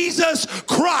Jesus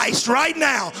Christ right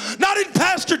now. Not in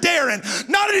Pastor Darren,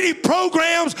 not in any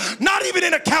programs, not even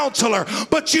in a counselor,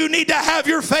 but you need to have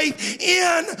your faith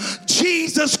in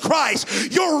Jesus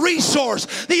Christ, your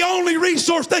resource, the only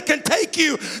resource that can take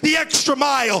you the extra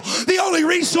mile, the only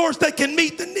resource that can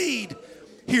meet the need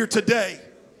here today.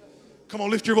 Come on,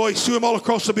 lift your voice to him all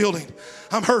across the building.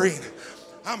 I'm hurrying.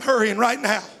 I'm hurrying right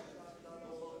now.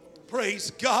 Praise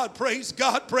God, praise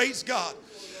God, praise God.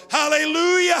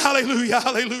 Hallelujah, hallelujah,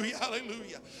 hallelujah,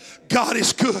 hallelujah. God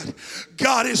is good.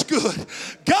 God is good.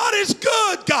 God is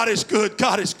good. God is good.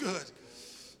 God is good.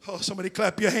 Oh, somebody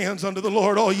clap your hands unto the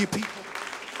Lord, all you people.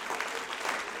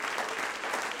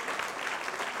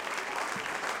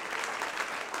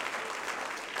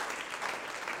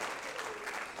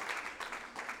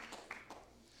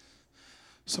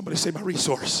 Somebody say my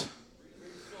resource.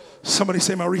 Somebody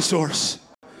say my resource.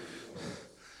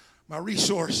 My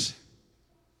resource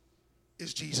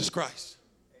is Jesus Christ.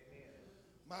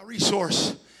 My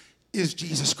resource is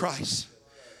Jesus Christ.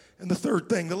 And the third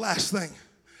thing, the last thing,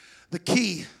 the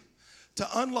key to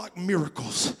unlock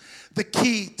miracles, the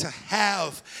key to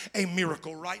have a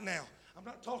miracle right now. I'm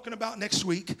not talking about next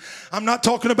week. I'm not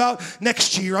talking about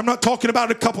next year. I'm not talking about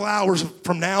a couple hours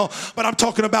from now, but I'm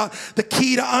talking about the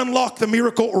key to unlock the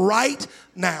miracle right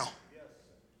now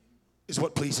is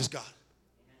what pleases God.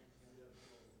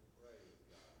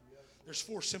 There's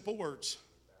 4 simple words.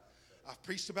 I've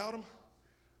preached about them.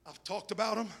 I've talked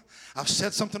about them. I've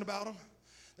said something about them.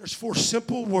 There's 4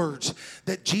 simple words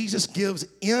that Jesus gives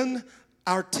in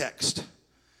our text.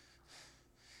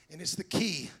 And it's the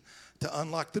key to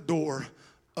unlock the door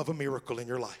of a miracle in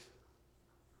your life.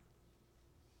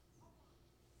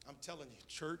 I'm telling you,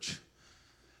 church,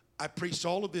 I preached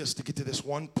all of this to get to this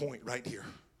one point right here.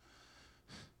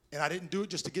 And I didn't do it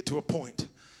just to get to a point.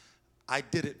 I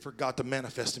did it for God to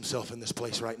manifest himself in this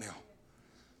place right now.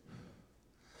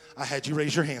 I had you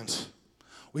raise your hands.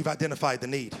 We've identified the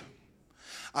need.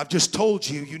 I've just told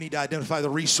you you need to identify the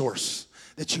resource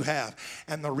that you have.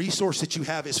 And the resource that you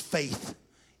have is faith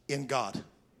in God.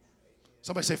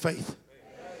 Somebody say faith.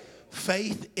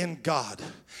 Faith in God.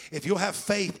 If you'll have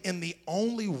faith in the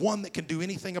only one that can do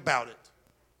anything about it,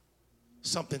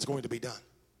 something's going to be done.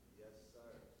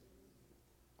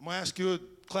 I'm going to ask you a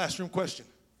classroom question.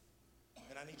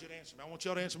 And I need you to answer me. I want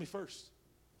y'all to answer me first.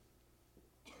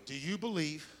 Do you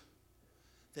believe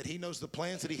that he knows the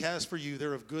plans that he has for you,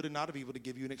 they're of good and not of evil, to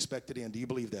give you an expected end? Do you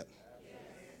believe that? Yes.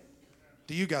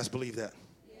 Do you guys believe that?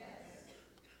 Yes.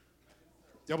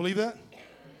 Y'all believe that?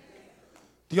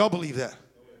 Do y'all believe that?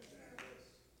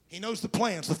 He knows the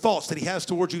plans, the thoughts that he has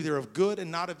towards you, they're of good and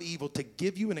not of evil, to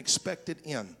give you an expected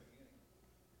end.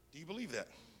 Do you believe that?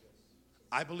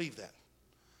 I believe that.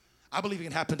 I believe it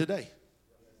can happen today.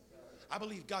 I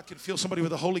believe God can fill somebody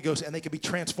with the Holy Ghost and they can be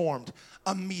transformed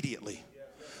immediately.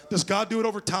 Does God do it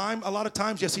over time? A lot of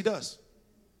times, yes, he does.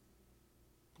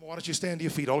 Come on, why don't you stand to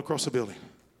your feet all across the building?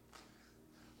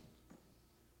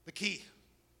 The key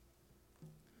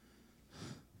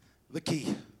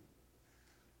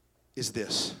is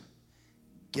this.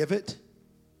 Give it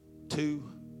to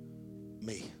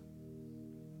me.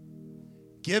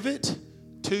 Give it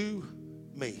to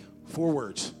me. 4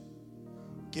 words.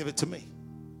 Give it to me.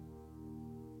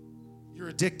 You're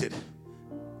addicted.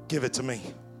 Give it to me.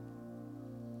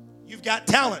 You've got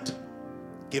talent.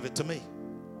 Give it to me.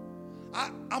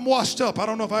 I'm washed up. I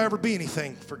don't know if I ever be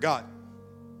anything for God.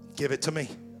 Give it to me.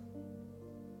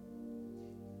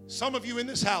 Some of you in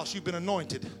this house, you've been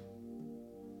anointed.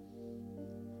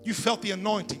 You felt the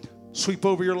anointing sweep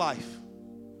over your life.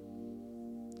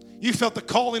 You felt the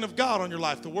calling of God on your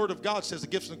life. The Word of God says the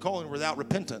gifts and the calling without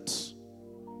repentance.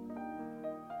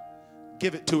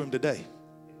 Give it to Him today.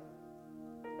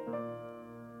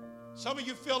 Some of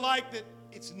you feel like that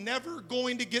it's never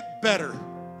going to get better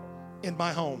in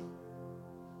my home.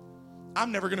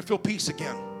 I'm never going to feel peace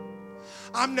again.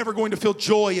 I'm never going to feel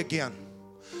joy again.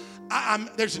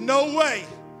 There's no way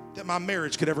that my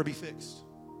marriage could ever be fixed.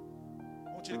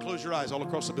 I want you to close your eyes all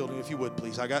across the building, if you would,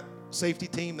 please. I got a safety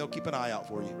team. They'll keep an eye out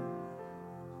for you.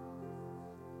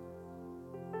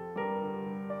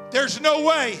 There's no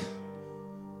way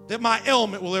that my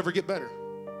ailment will ever get better.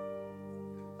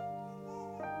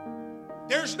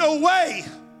 There's no way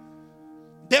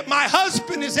that my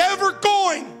husband is ever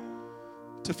going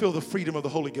to feel the freedom of the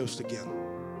Holy Ghost again.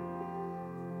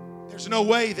 There's no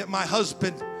way that my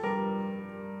husband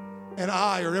and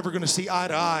I are ever going to see eye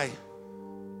to eye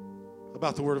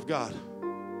about the Word of God.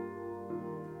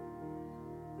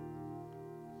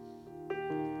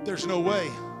 There's no way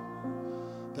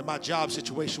that my job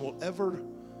situation will ever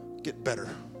get better.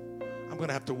 I'm going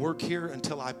to have to work here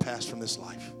until I pass from this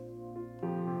life.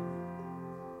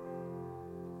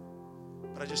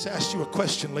 But I just asked you a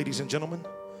question, ladies and gentlemen.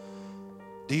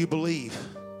 Do you believe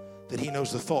that He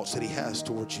knows the thoughts that He has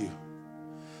towards you?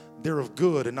 They're of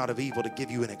good and not of evil, to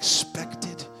give you an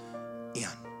expected end.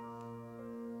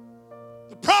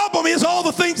 The problem is all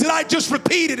the things that I just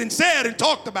repeated and said and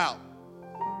talked about.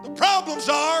 The problems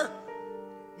are,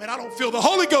 man, I don't feel the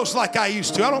Holy Ghost like I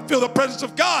used to. I don't feel the presence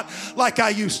of God like I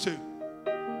used to.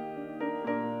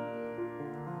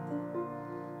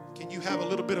 Can you have a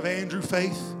little bit of Andrew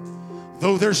faith?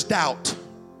 Though there's doubt,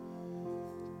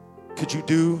 could you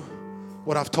do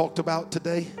what I've talked about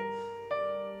today?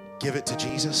 Give it to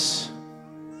Jesus.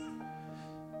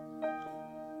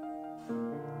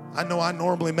 I know I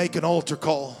normally make an altar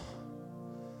call,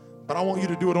 but I want you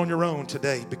to do it on your own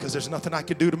today, because there's nothing I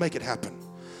can do to make it happen.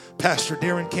 Pastor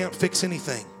Darren can't fix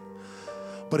anything.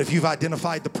 But if you've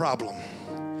identified the problem,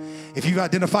 if you've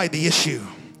identified the issue,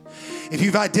 if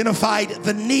you've identified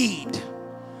the need,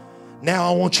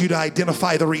 now I want you to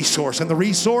identify the resource. And the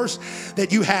resource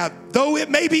that you have, though it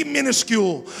may be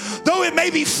minuscule, though it may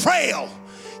be frail,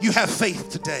 you have faith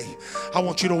today. I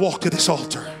want you to walk to this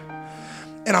altar,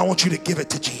 and I want you to give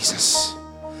it to Jesus.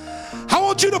 I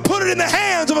want you to put it in the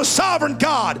hands of a sovereign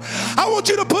God. I want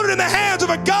you to put it in the hands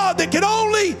of a God that can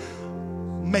only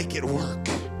make it work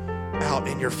out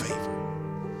in your favor.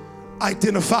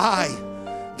 Identify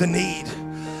the need.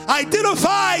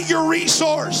 Identify your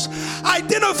resource.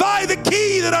 Identify the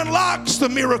key that unlocks the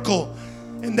miracle.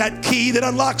 And that key that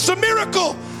unlocks the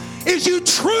miracle is you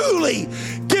truly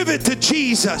give it to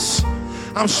Jesus.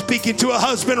 I'm speaking to a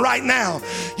husband right now.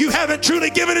 You haven't truly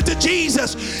given it to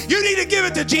Jesus. You need to give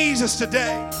it to Jesus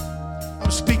today. I'm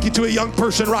speaking to a young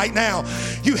person right now.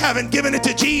 You haven't given it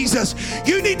to Jesus.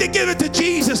 You need to give it to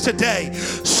Jesus today.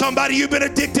 Somebody, you've been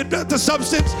addicted to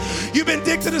substance. You've been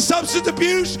addicted to substance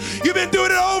abuse. You've been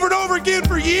doing it over and over again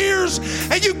for years,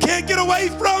 and you can't get away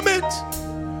from it.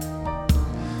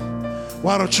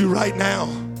 Why don't you right now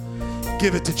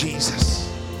give it to Jesus?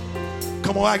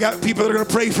 Come on, I got people that are going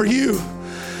to pray for you.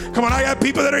 Come on, I got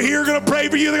people that are here going to pray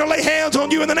for you. They're going to lay hands on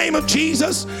you in the name of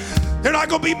Jesus. They're not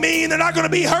going to be mean. They're not going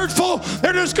to be hurtful.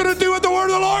 They're just going to do what the word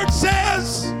of the Lord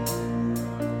says.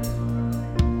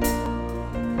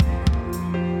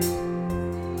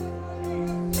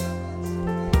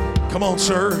 Come on,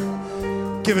 sir.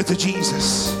 Give it to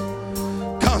Jesus.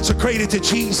 Consecrate it to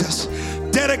Jesus.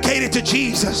 Dedicate it to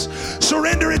Jesus.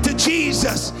 Surrender it to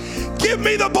Jesus. Give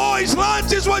me the boys'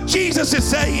 lunch is what Jesus is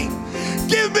saying.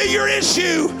 Give me your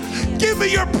issue. Give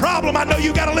me your problem. I know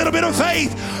you got a little bit of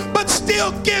faith, but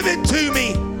still give it to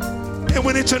me. And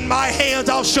when it's in my hands,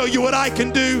 I'll show you what I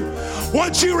can do.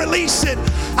 Once you release it,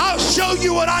 I'll show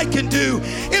you what I can do.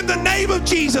 In the name of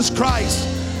Jesus Christ,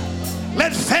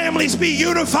 let families be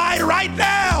unified right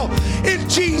now in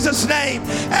Jesus' name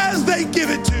as they give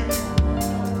it to you.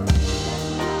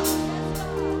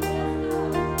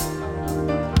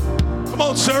 Come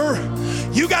on, sir.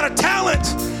 You got a talent.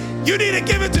 You need to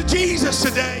give it to Jesus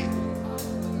today.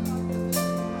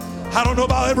 I don't know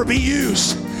if I'll ever be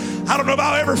used. I don't know if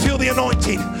I'll ever feel the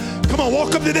anointing. Come on,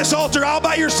 walk up to this altar all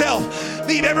by yourself.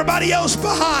 Leave everybody else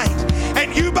behind.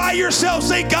 And you by yourself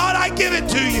say, God, I give it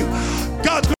to you.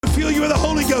 God's going to fill you with the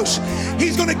Holy Ghost.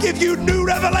 He's going to give you new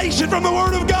revelation from the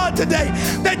Word of God today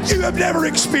that you have never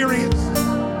experienced.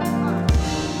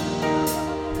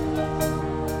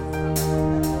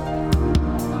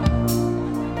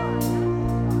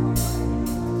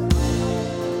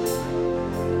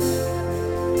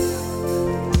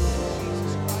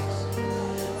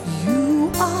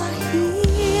 You are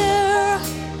here,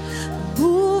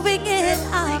 moving in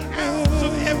our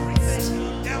midst.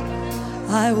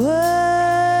 I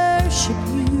worship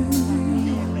you.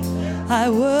 I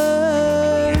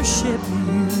worship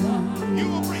you.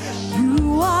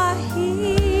 You are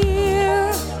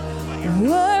here,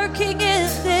 working in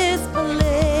this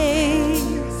place.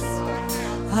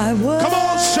 I worship Come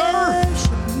on, sir.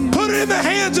 you. Put it in the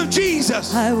hands of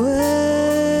Jesus. I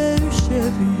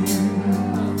worship you.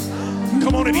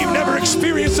 Come on, if you've never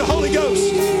experienced the Holy Ghost,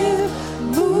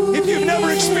 if you've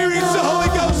never experienced the Holy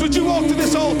Ghost, would you walk to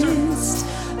this altar?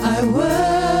 I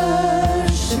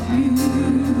worship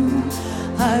you.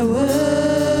 I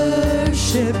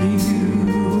worship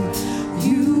you.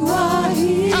 You are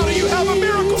here. How do you have a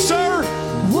miracle, sir?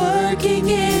 Working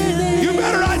in. You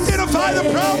better identify the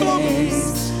problem.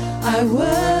 I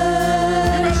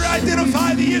worship. You better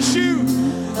identify the issue.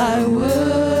 I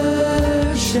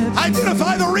worship.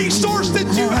 Identify the resource that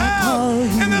you have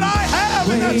and that I have,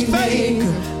 and that's faith.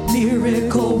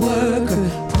 Miracle worker,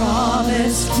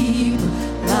 promise keeper,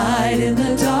 light in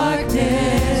the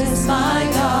darkness, my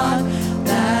God,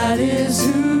 that is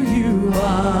who you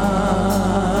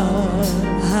are.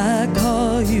 I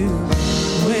call you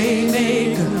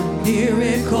waymaker,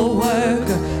 miracle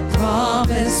worker,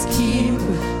 promise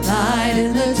keeper, light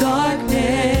in the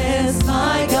darkness,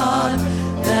 my God,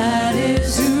 that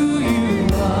is who you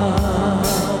are.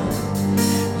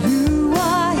 You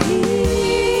are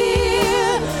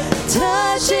here,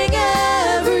 touching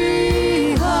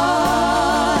every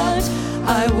heart.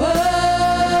 I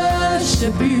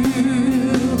worship you.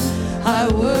 I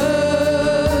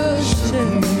worship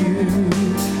you.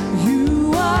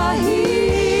 You are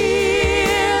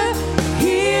here,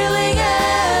 healing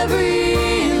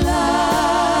every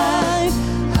life.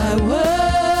 I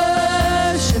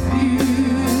worship you.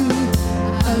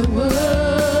 I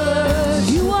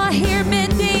worship. You are here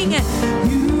mending.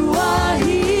 You are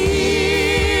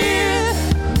here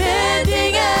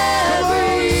mending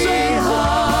every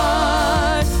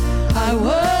heart. I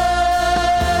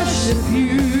worship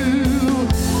you.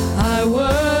 I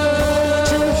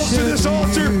worship To this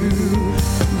altar. you.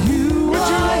 Would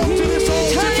you walk to this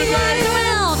altar Turning today? lives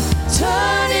around,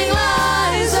 turning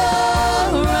lives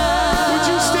around. Would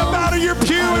you step out of your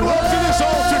pew and walk to this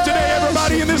altar today,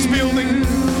 everybody in this building?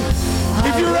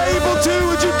 If you're able to,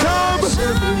 would you come?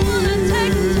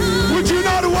 Would you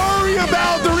not worry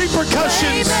about the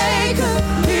repercussions?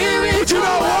 Would you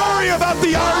not worry about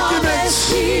the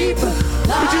arguments?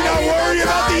 Would you not worry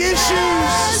about the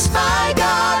issues?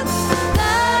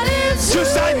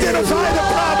 Just identify the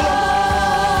problem.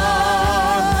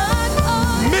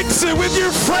 Mix it with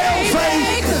your frail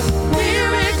faith.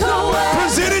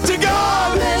 Present it to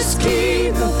God.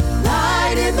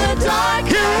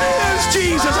 Here it is,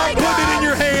 Jesus. I put it in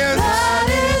your hands.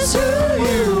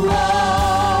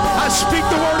 I speak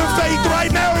the word of faith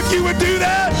right now. If you would do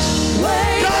that,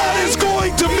 God is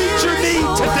going to meet your need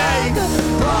today.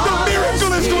 The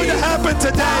miracle is going to happen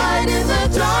today.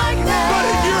 But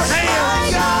in your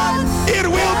hands, it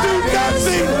will do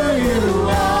nothing.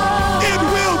 It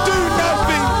will do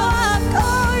nothing.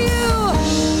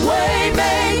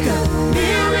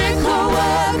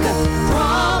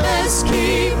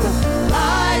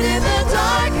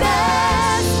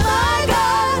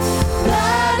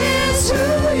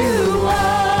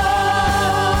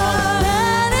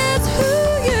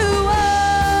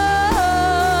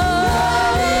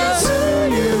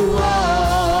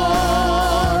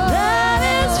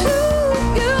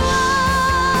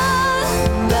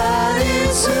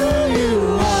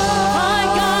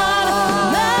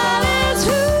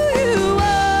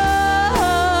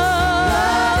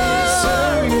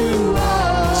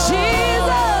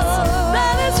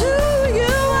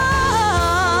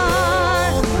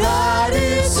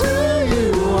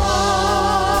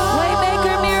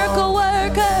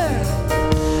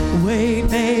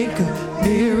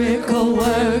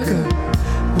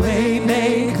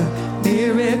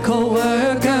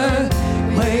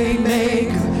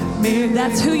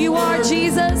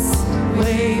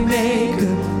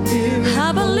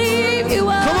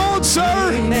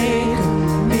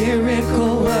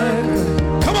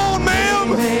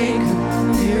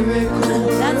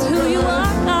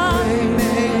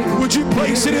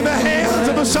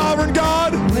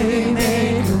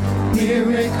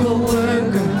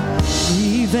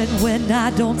 I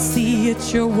don't see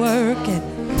it, you're working.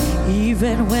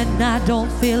 Even when I don't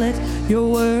feel it, you're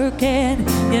working.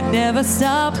 You never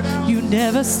stop working. You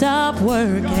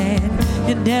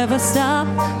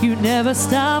never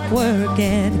stop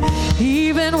working.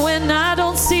 Even when I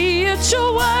don't see it,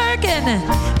 you're working.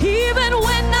 Even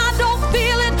when I don't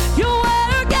feel it, you're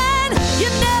working. You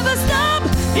never stop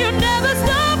working. You never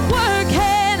stop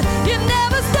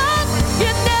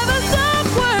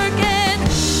working.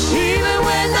 Even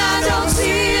when I don't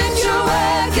see it, you're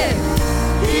working.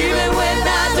 Even when I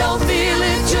don't feel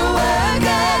it, you're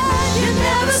working. You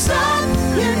never stop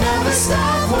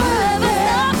working.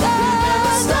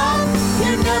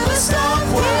 You never stop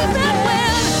working.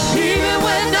 Even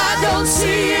when I don't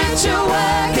see it, you're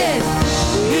working.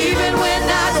 Even when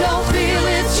I don't feel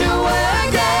it, you're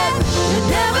working. You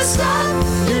never stop.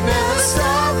 You never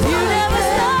stop. You never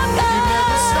stop.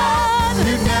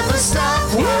 You never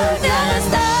stop. You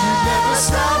never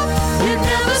stop. You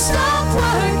never stop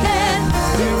working.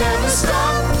 You never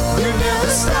stop. You never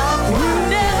stop. You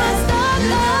never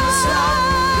stop.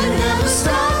 You never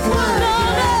stop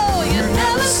working. No, you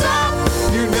never stop.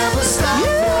 You never stop.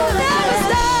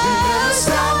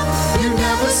 You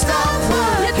never stop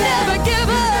working. You never give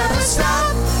up.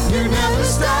 You never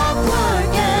stop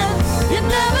working. You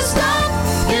never stop.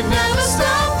 You never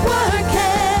stop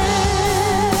working.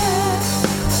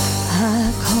 I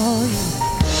call you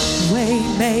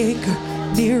Waymaker,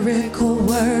 miracle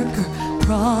worker,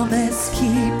 promise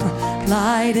keeper,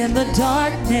 light in the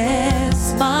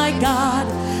darkness. My God,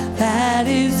 that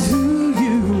is who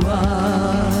you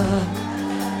are.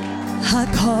 I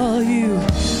call you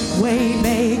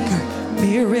Waymaker,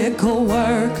 miracle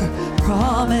worker,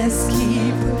 promise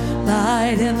keeper,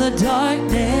 light in the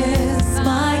darkness.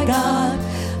 My God,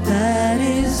 that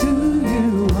is who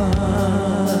you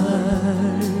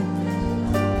are.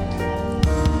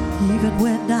 Even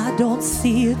when I don't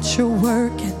see it, you're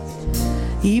working.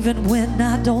 Even when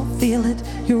I don't feel it,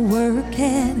 you're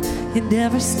working. You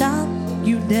never stop working.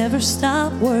 You never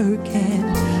stop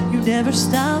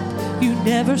working. Even when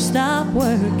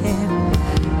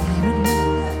I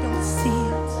don't see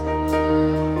it,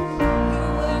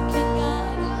 you're working,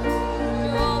 God.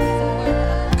 You're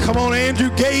always working. Come on, Andrew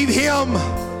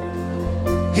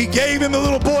he gave him the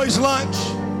little boy's lunch.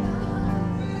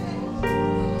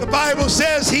 The Bible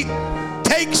says he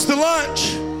takes the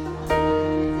lunch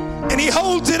and he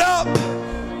holds it up.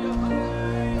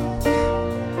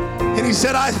 And he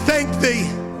said, I thank thee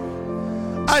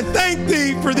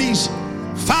for these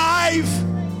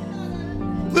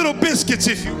 5 little biscuits,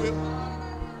 if you will.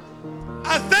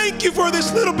 I thank you for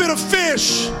this little bit of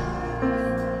fish.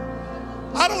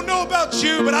 I don't know about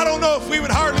you, but I don't know if we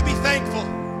would hardly be thankful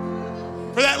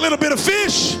for that little bit of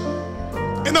fish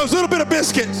and those little bit of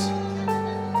biscuits.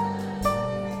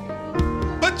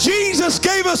 But Jesus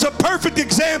gave us a perfect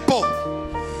example.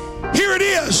 Here it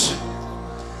is.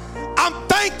 I'm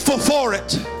thankful for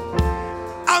it.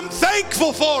 I'm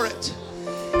thankful for it.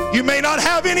 You may not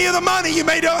have any of the money. You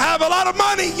may not have a lot of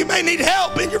money. You may need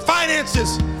help in your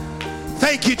finances.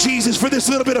 Thank you, Jesus, for this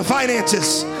little bit of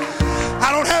finances.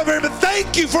 I don't have it, but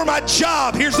thank you for my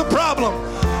job. Here's the problem.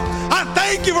 I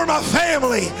thank you for my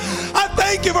family. I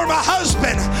thank you for my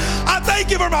husband. I thank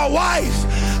you for my wife.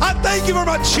 I thank you for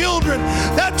my children.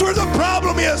 That's where the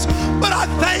problem is. But I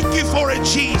thank you for it,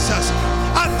 Jesus.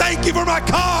 I thank you for my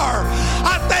car.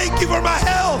 I thank you for my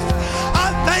health.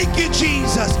 I thank you,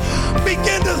 Jesus.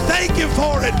 Begin to thank him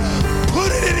for it.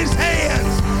 Put it in his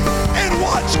hands and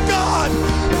watch God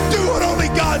do what only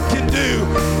God can do.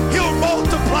 He'll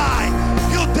multiply.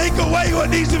 He'll take away what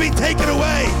needs to be taken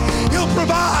away. He'll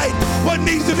provide what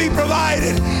needs to be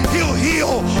provided. He'll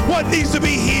heal what needs to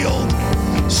be healed.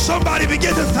 Somebody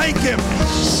begin to thank him.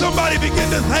 Somebody begin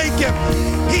to thank him.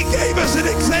 He gave us an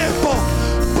example.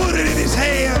 Put it in his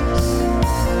hands.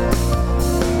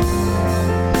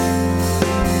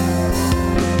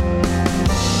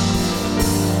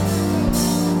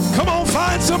 Come on,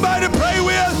 find somebody to pray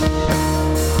with.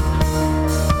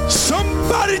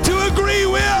 Somebody to agree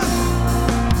with.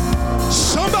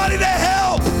 Somebody to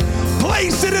help.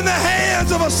 Place it in the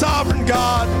hands of a sovereign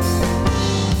God.